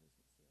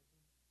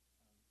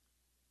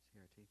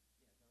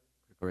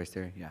 Critical race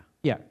theory, yeah.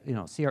 Yeah,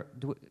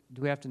 do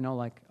we have to know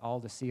like all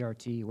the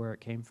CRT, where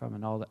it came from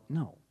and all that?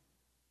 No.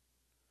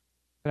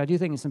 But I do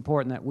think it's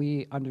important that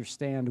we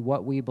understand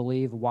what we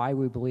believe, why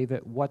we believe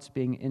it, what's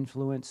being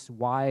influenced,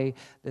 why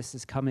this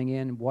is coming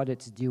in, what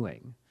it's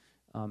doing.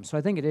 So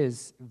I think it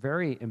is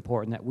very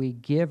important that we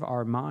give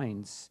our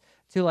minds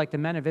to, like the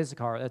men of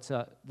Issachar.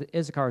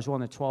 Issachar is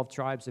one of the 12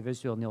 tribes of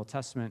Israel in the Old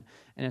Testament,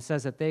 and it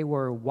says that they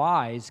were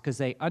wise because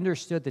they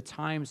understood the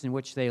times in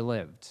which they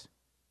lived.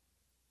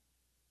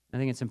 I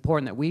think it's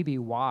important that we be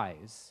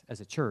wise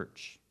as a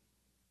church.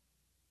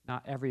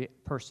 Not every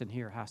person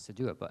here has to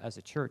do it, but as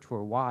a church,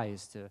 we're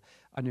wise to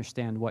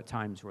understand what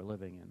times we're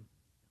living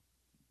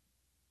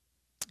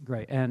in.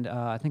 Great, and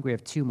I think we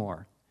have two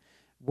more.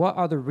 What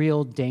are the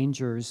real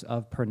dangers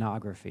of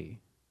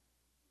pornography?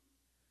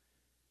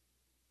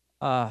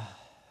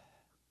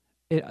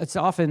 It's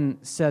often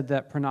said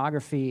that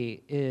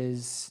pornography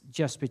is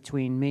just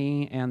between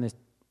me and the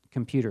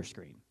computer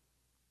screen.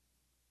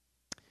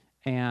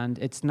 And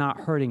it's not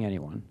hurting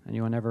anyone.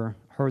 Anyone ever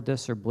heard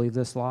this or believe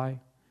this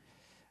lie?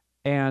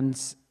 And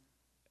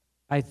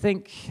I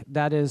think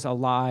that is a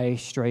lie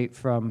straight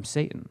from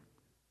Satan.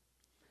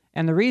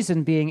 And the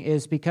reason being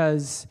is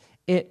because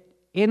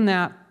in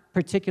that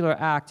particular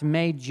act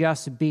may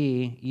just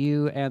be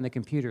you and the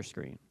computer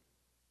screen.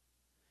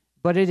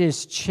 But it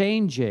is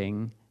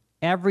changing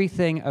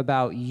everything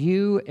about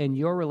you and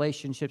your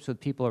relationships with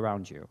people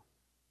around you.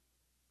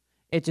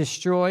 It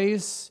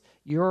destroys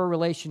your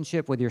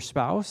relationship with your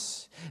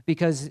spouse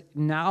because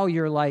now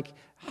you're like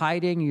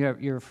hiding,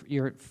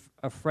 you're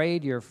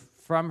afraid, you're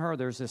from her.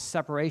 There's this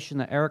separation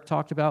that Eric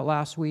talked about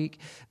last week.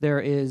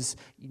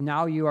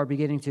 Now you are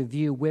beginning to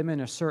view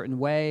women a certain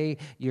way.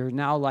 You're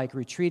now like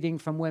retreating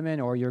from women,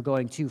 or you're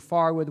going too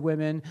far with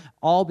women,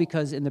 all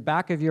because in the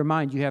back of your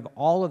mind you have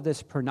all of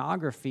this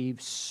pornography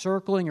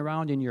circling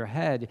around in your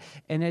head,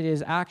 and it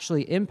is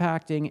actually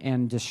impacting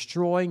and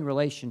destroying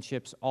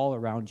relationships all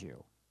around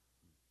you.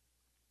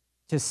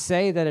 To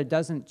say that it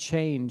doesn't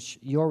change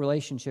your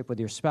relationship with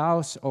your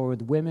spouse or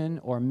with women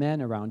or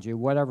men around you,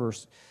 whatever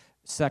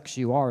sex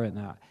you are in,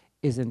 that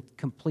is a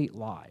complete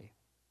lie.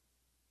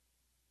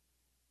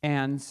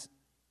 And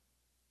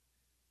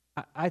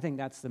I think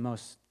that's the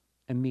most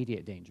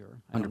immediate danger.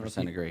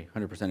 100% agree.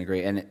 100%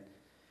 agree. And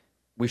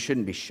we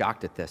shouldn't be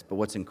shocked at this, but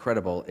what's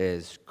incredible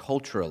is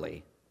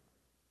culturally,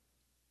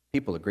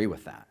 people agree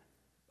with that.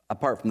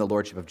 Apart from the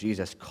Lordship of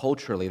Jesus,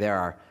 culturally,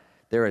 there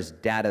is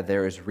data,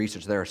 there is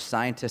research, there are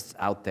scientists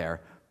out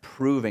there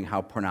proving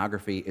how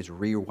pornography is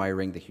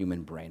rewiring the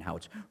human brain, how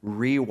it's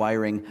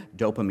rewiring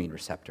dopamine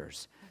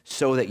receptors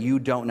so that you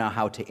don't know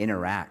how to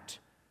interact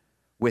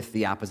with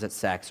the opposite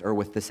sex or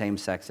with the same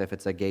sex if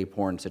it's a gay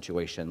porn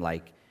situation.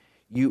 Like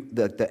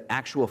the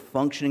actual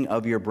functioning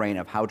of your brain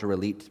of how to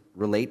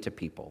relate to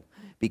people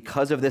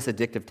because of this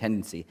addictive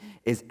tendency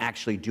is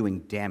actually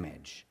doing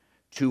damage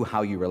to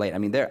how you relate.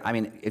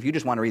 If you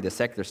just want to read the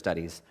secular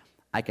studies,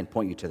 I can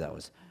point you to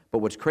those. But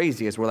what's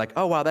crazy is we're like,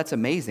 oh, wow, that's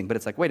amazing. But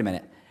it's like, wait a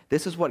minute.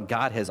 This is what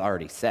God has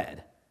already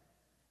said.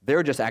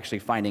 They're just actually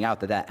finding out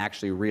that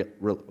actually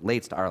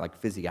relates to our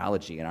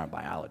physiology and our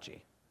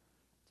biology.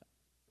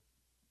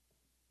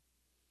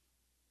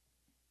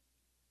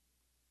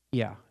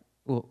 Yeah,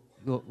 we'll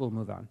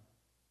move on.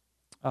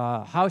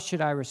 How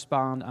should I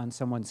respond on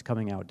someone's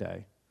coming out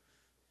day?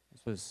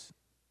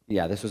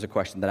 This was a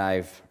question that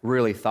I've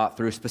really thought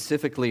through,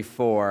 specifically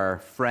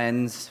for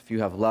friends, if you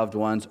have loved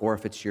ones, or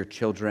if it's your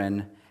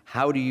children.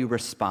 How do you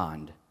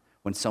respond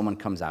when someone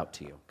comes out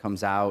to you?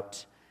 Comes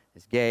out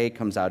as gay,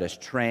 comes out as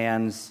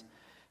trans,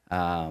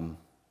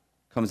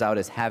 comes out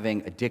as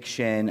having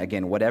addiction,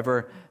 again,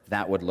 whatever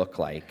that would look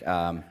like.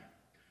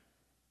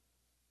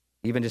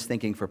 Even just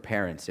thinking for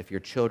parents, if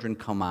your children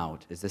come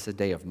out, is this a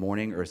day of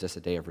mourning or is this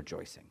a day of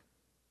rejoicing?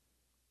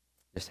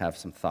 Just have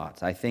some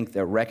thoughts. I think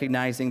that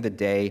recognizing the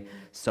day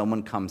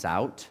someone comes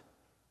out,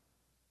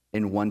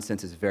 in one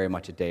sense, is very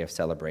much a day of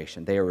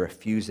celebration. They are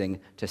refusing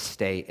to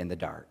stay in the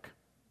dark.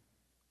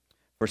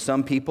 For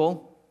some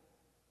people,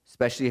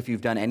 especially if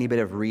you've done any bit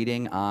of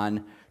reading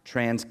on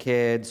trans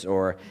kids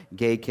or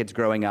gay kids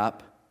growing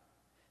up,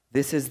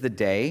 this is the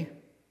day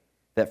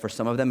that for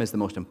some of them is the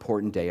most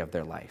important day of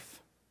their life.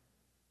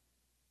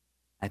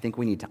 I think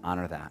we need to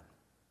honor that.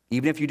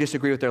 Even if you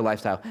disagree with their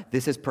lifestyle,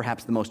 this is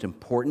perhaps the most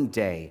important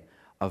day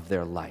of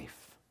their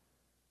life.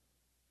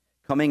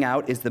 Coming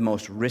out is the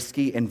most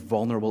risky and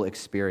vulnerable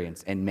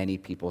experience in many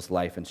people's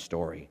life and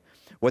story.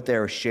 What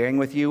they're sharing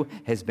with you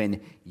has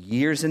been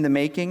years in the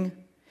making,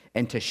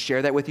 and to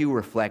share that with you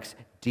reflects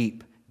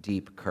deep,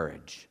 deep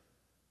courage.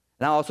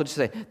 And I'll also just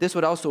say, this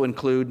would also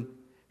include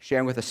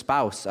sharing with a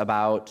spouse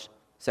about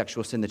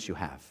sexual sin that you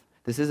have.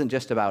 This isn't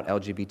just about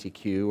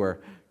LGBTQ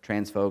or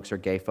trans folks or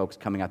gay folks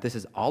coming out. This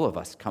is all of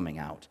us coming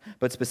out,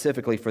 but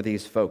specifically for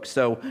these folks.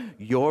 So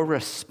your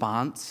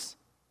response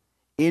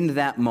in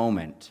that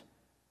moment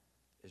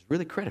is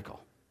really critical.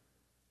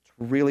 It's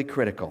really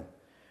critical.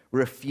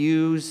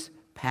 Refuse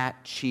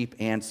pat, cheap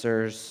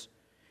answers.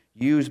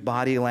 Use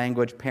body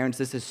language. Parents,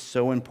 this is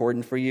so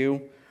important for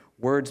you.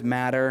 Words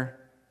matter.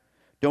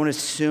 Don't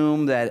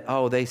assume that,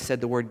 oh, they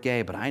said the word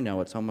gay, but I know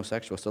it's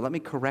homosexual, so let me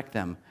correct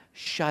them.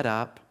 Shut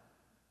up.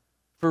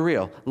 For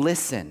real,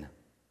 listen.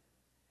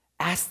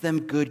 Ask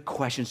them good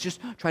questions.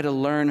 Just try to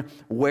learn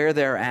where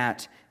they're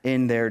at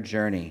in their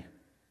journey.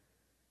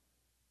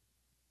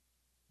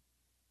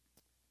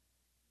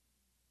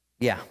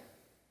 Yeah.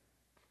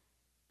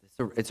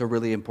 It's a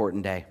really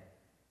important day.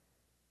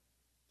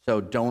 So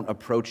don't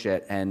approach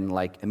it and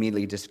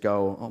immediately just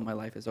go, oh, my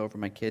life is over.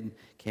 My kid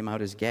came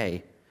out as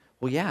gay.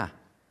 Well, yeah.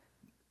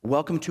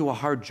 Welcome to a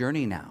hard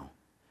journey now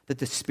that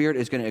the Spirit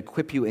is going to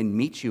equip you and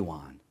meet you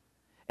on.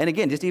 And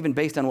again, just even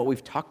based on what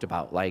we've talked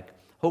about,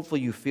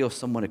 hopefully you feel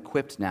somewhat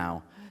equipped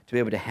now to be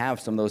able to have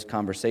some of those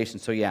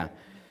conversations. So yeah,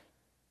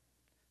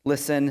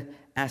 listen,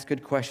 ask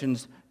good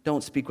questions.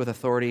 Don't speak with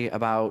authority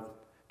about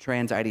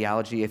trans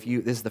ideology. If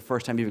this is the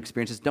first time you've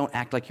experienced this, don't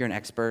act like you're an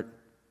expert.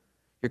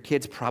 Your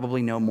kids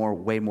probably know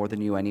way more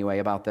than you anyway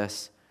about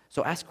this.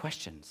 So ask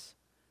questions.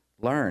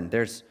 Learn.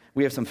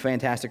 We have some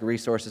fantastic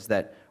resources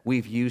that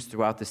we've used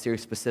throughout the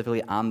series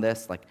specifically on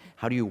this, like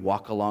how do you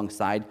walk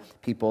alongside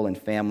people and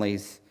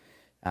families.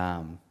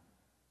 The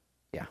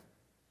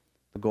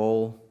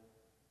goal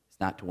is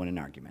not to win an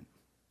argument.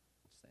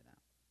 I'll say that.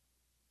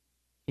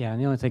 Yeah,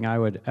 and the only thing I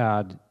would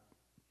add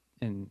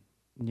and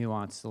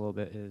nuance a little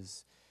bit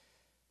is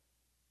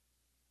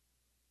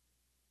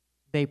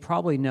they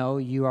probably know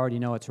you already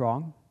know it's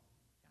wrong.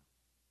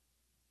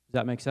 Does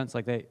that make sense?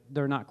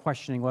 They're not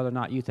questioning whether or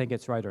not you think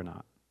it's right or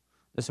not.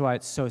 This is why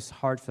it's so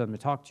hard for them to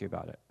talk to you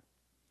about it.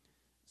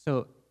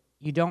 So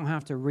you don't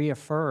have to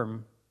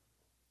reaffirm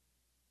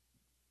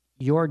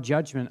your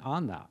judgment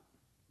on that.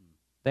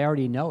 They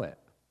already know it.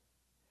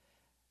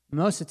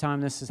 Most of the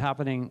time, this is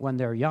happening when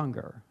they're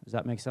younger. Does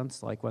that make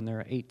sense? When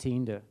they're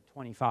 18 to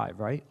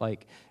 25, right?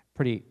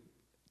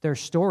 Their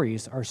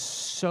stories are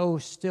so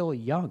still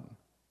young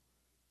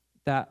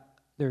that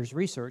there's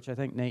research. I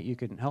think, Nate, you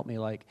can help me.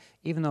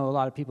 Even though a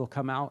lot of people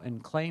come out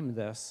and claim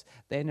this,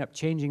 they end up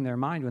changing their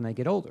mind when they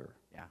get older.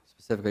 Yeah,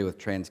 specifically with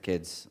trans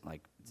kids,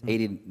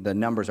 the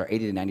numbers are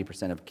 80 to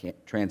 90% of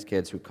trans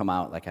kids who come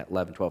out at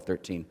 11, 12,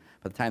 13.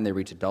 By the time they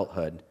reach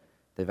adulthood,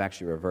 they've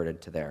actually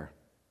reverted to their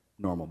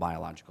normal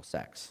biological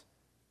sex.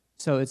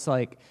 So it's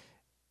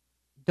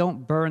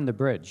don't burn the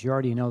bridge. You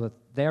already know that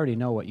they already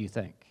know what you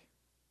think.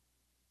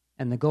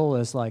 And the goal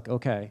is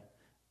okay,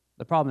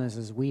 the problem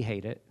is we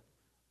hate it.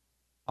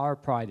 Our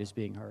pride is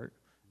being hurt.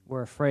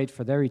 We're afraid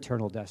for their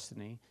eternal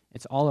destiny.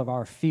 It's all of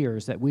our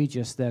fears that we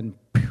just then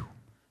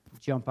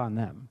jump on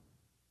them.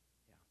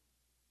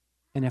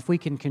 And if we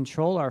can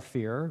control our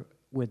fear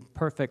with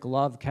perfect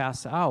love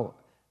casts out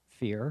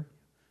fear,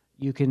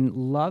 you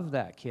can love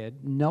that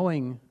kid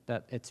knowing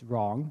that it's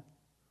wrong,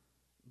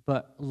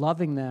 but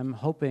loving them,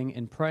 hoping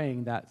and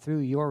praying that through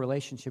your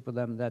relationship with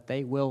them that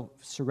they will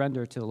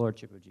surrender to the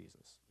Lordship of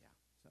Jesus.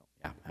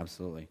 Yeah,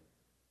 absolutely.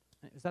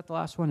 Is that the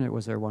last one, or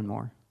was there one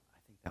more? I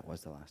think that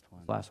was the last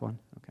one. Last one?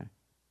 Okay.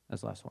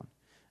 That's the last one.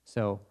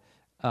 So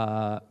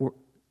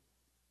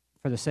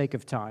for the sake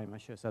of time, I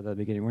should have said that at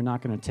the beginning, we're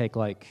not going to take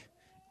like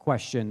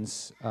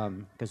questions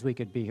because we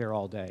could be here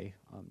all day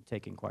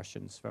taking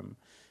questions from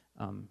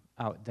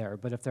out there.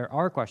 But if there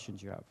are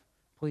questions you have,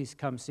 please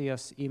come see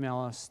us, email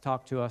us,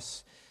 talk to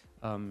us.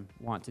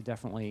 Want to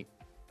definitely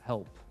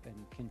help and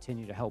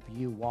continue to help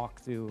you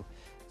walk through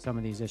some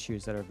of these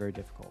issues that are very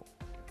difficult.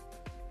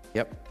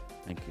 Yep.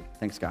 Thank you.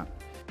 Thanks, Scott.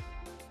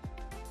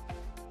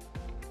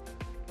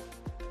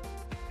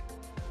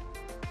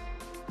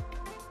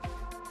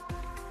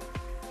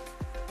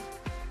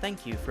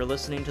 Thank you for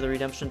listening to the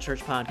Redemption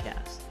Church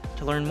podcast.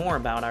 To learn more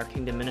about our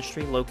kingdom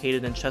ministry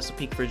located in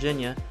Chesapeake,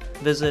 Virginia,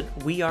 visit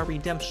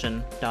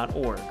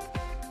weareredemption.org.